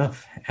sure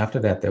enough, after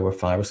that, there were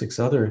 5 or 6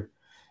 other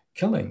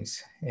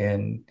killings.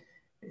 And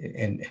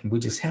we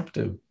just have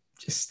to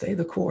just stay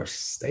the course,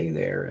 stay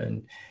there.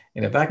 And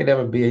if I could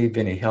ever be of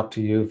any help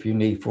to you, if you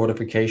need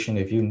fortification,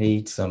 if you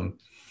need some,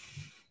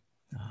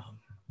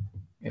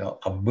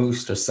 a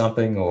boost or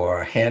something,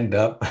 or a hand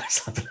up,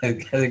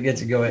 something that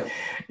gets you going,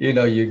 you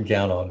can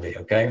count on me.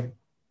 Okay.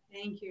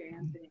 Thank you,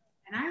 Anthony.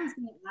 And I was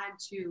going to add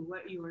to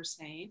what you were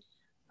saying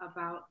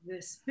about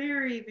this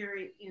very,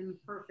 very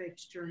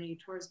imperfect journey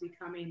towards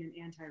becoming an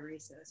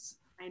anti-racist.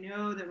 I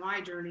know that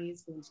my journey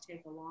is going to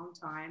take a long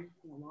time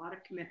and a lot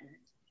of commitment.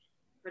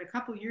 But a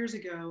couple years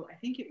ago, I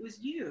think it was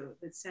you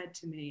that said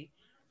to me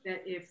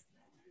that if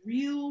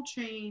real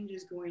change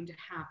is going to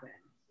happen,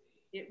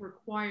 it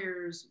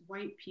requires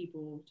white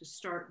people to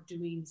start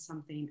doing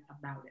something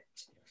about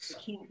it. It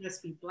can't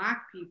just be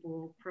Black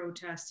people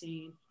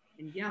protesting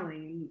and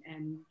yelling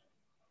and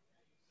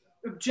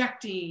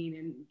objecting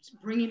and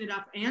bringing it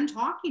up and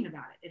talking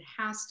about it. It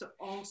has to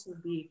also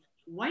be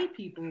white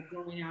people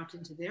going out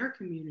into their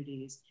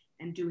communities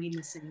and doing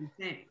the same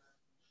thing.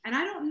 And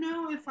I don't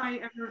know if I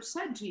ever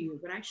said to you,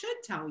 but I should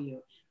tell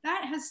you,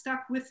 that has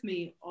stuck with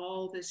me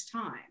all this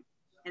time.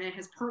 And it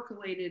has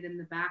percolated in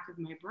the back of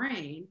my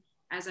brain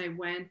as I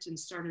went and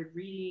started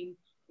reading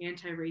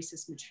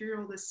anti-racist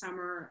material this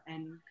summer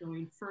and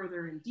going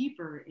further and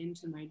deeper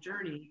into my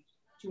journey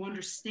to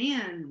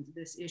understand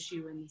this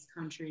issue in this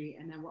country,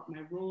 and then what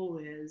my role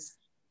is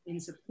in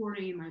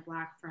supporting my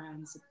Black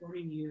friends,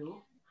 supporting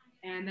you,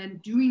 and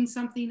then doing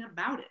something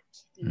about it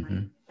in my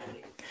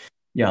community.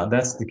 Yeah,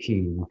 that's the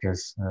key,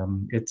 because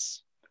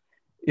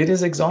it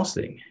is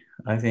exhausting,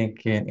 I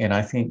think. And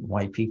I think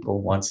white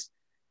people, once,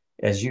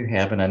 as you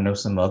have, and I know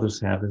some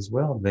others have as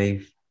well,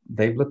 they've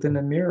looked in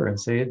the mirror and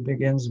say, it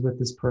begins with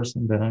this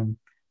person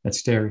that's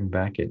staring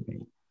back at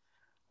me.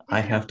 I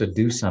have to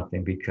do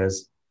something,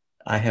 because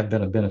I have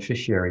been a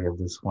beneficiary of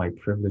this white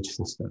privilege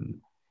system,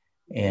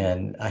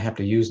 and I have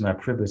to use my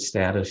privilege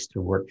status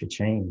to work for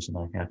change. And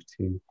I have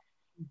to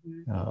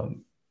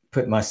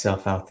put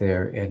myself out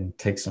there and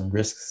take some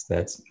risks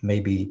that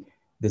maybe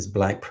this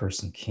Black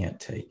person can't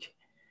take.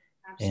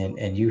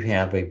 And you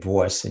have a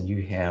voice, and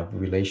you have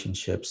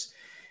relationships,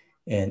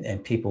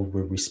 and people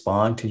will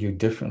respond to you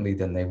differently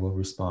than they will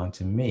respond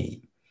to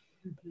me.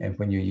 And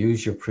when you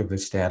use your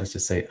privileged status to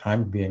say,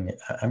 I'm going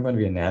to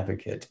be an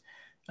advocate,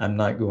 I'm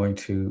not going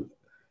to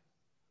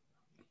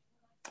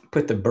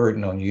put the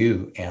burden on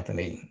you,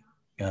 Anthony.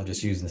 I'm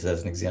just using this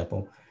as an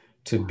example,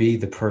 to be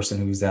the person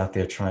who's out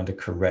there trying to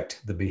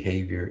correct the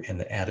behavior and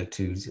the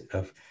attitudes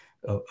of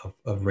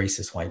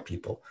racist white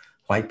people.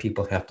 White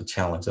people have to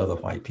challenge other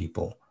white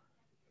people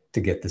to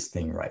get this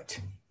thing right.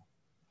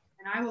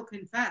 And I will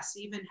confess,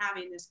 even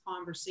having this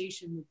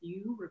conversation with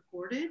you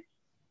recorded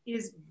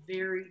is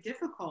very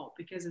difficult,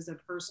 because as a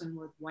person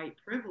with white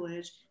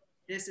privilege,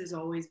 this has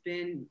always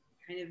been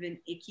kind of an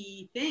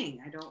icky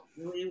thing. I don't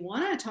really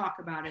want to talk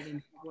about it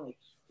in public,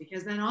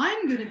 because then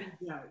I'm going to be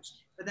judged.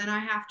 But then I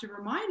have to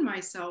remind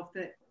myself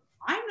that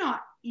I'm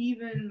not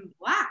even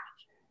Black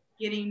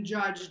getting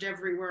judged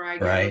everywhere I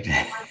go Right.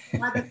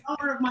 by the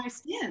color of my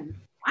skin.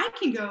 I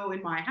can go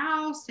in my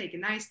house, take a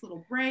nice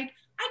little break.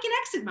 I can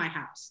exit my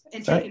house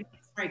and take a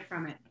nice break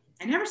from it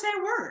and never say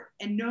a word,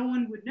 and no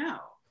one would know.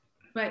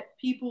 But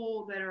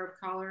people that are of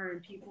color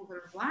and people that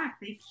are Black,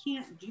 they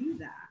can't do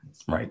that.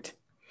 Right.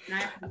 And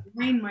I have to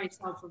remind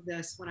myself of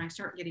this when I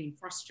start getting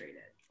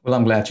frustrated. Well,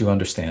 I'm glad you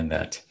understand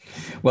that.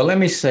 Well, let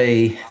me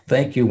say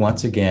thank you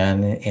once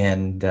again,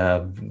 and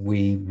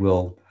we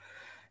will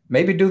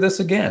maybe do this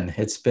again.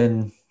 It's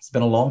been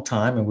a long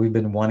time, and we've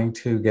been wanting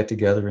to get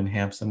together and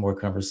have some more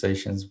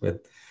conversations.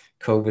 With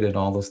COVID and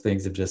all those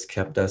things have just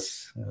kept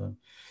us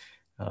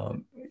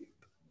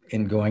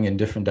in going in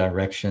different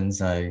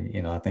directions. I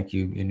think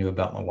you knew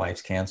about my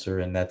wife's cancer,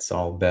 and that's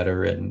all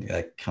better, and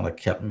that kind of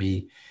kept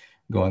me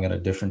going in a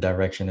different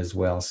direction as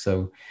well.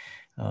 So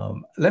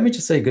let me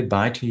just say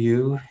goodbye to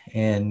you,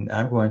 and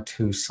I'm going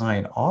to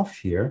sign off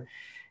here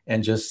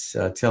and just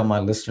tell my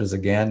listeners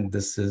again,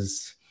 this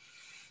is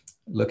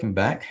Looking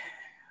Back,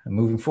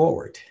 Moving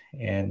Forward.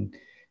 And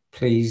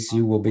please,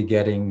 you will be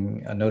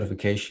getting a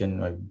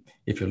notification.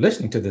 If you're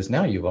listening to this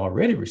now, you've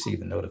already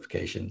received a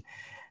notification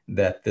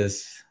that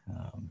this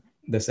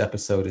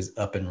episode is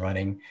up and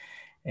running.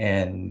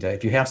 And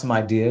if you have some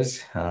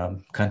ideas,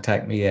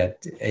 contact me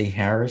at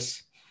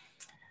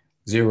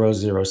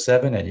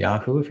aharris007 at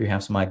Yahoo if you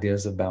have some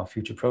ideas about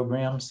future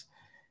programs.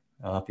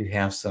 If you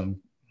have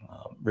some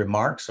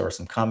remarks or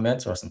some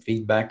comments or some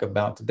feedback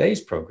about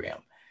today's program,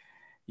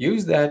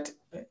 use that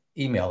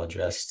email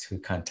address to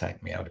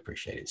contact me. I would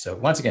appreciate it. So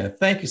once again,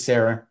 thank you,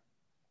 Sarah.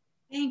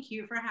 Thank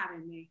you for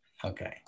having me. Okay.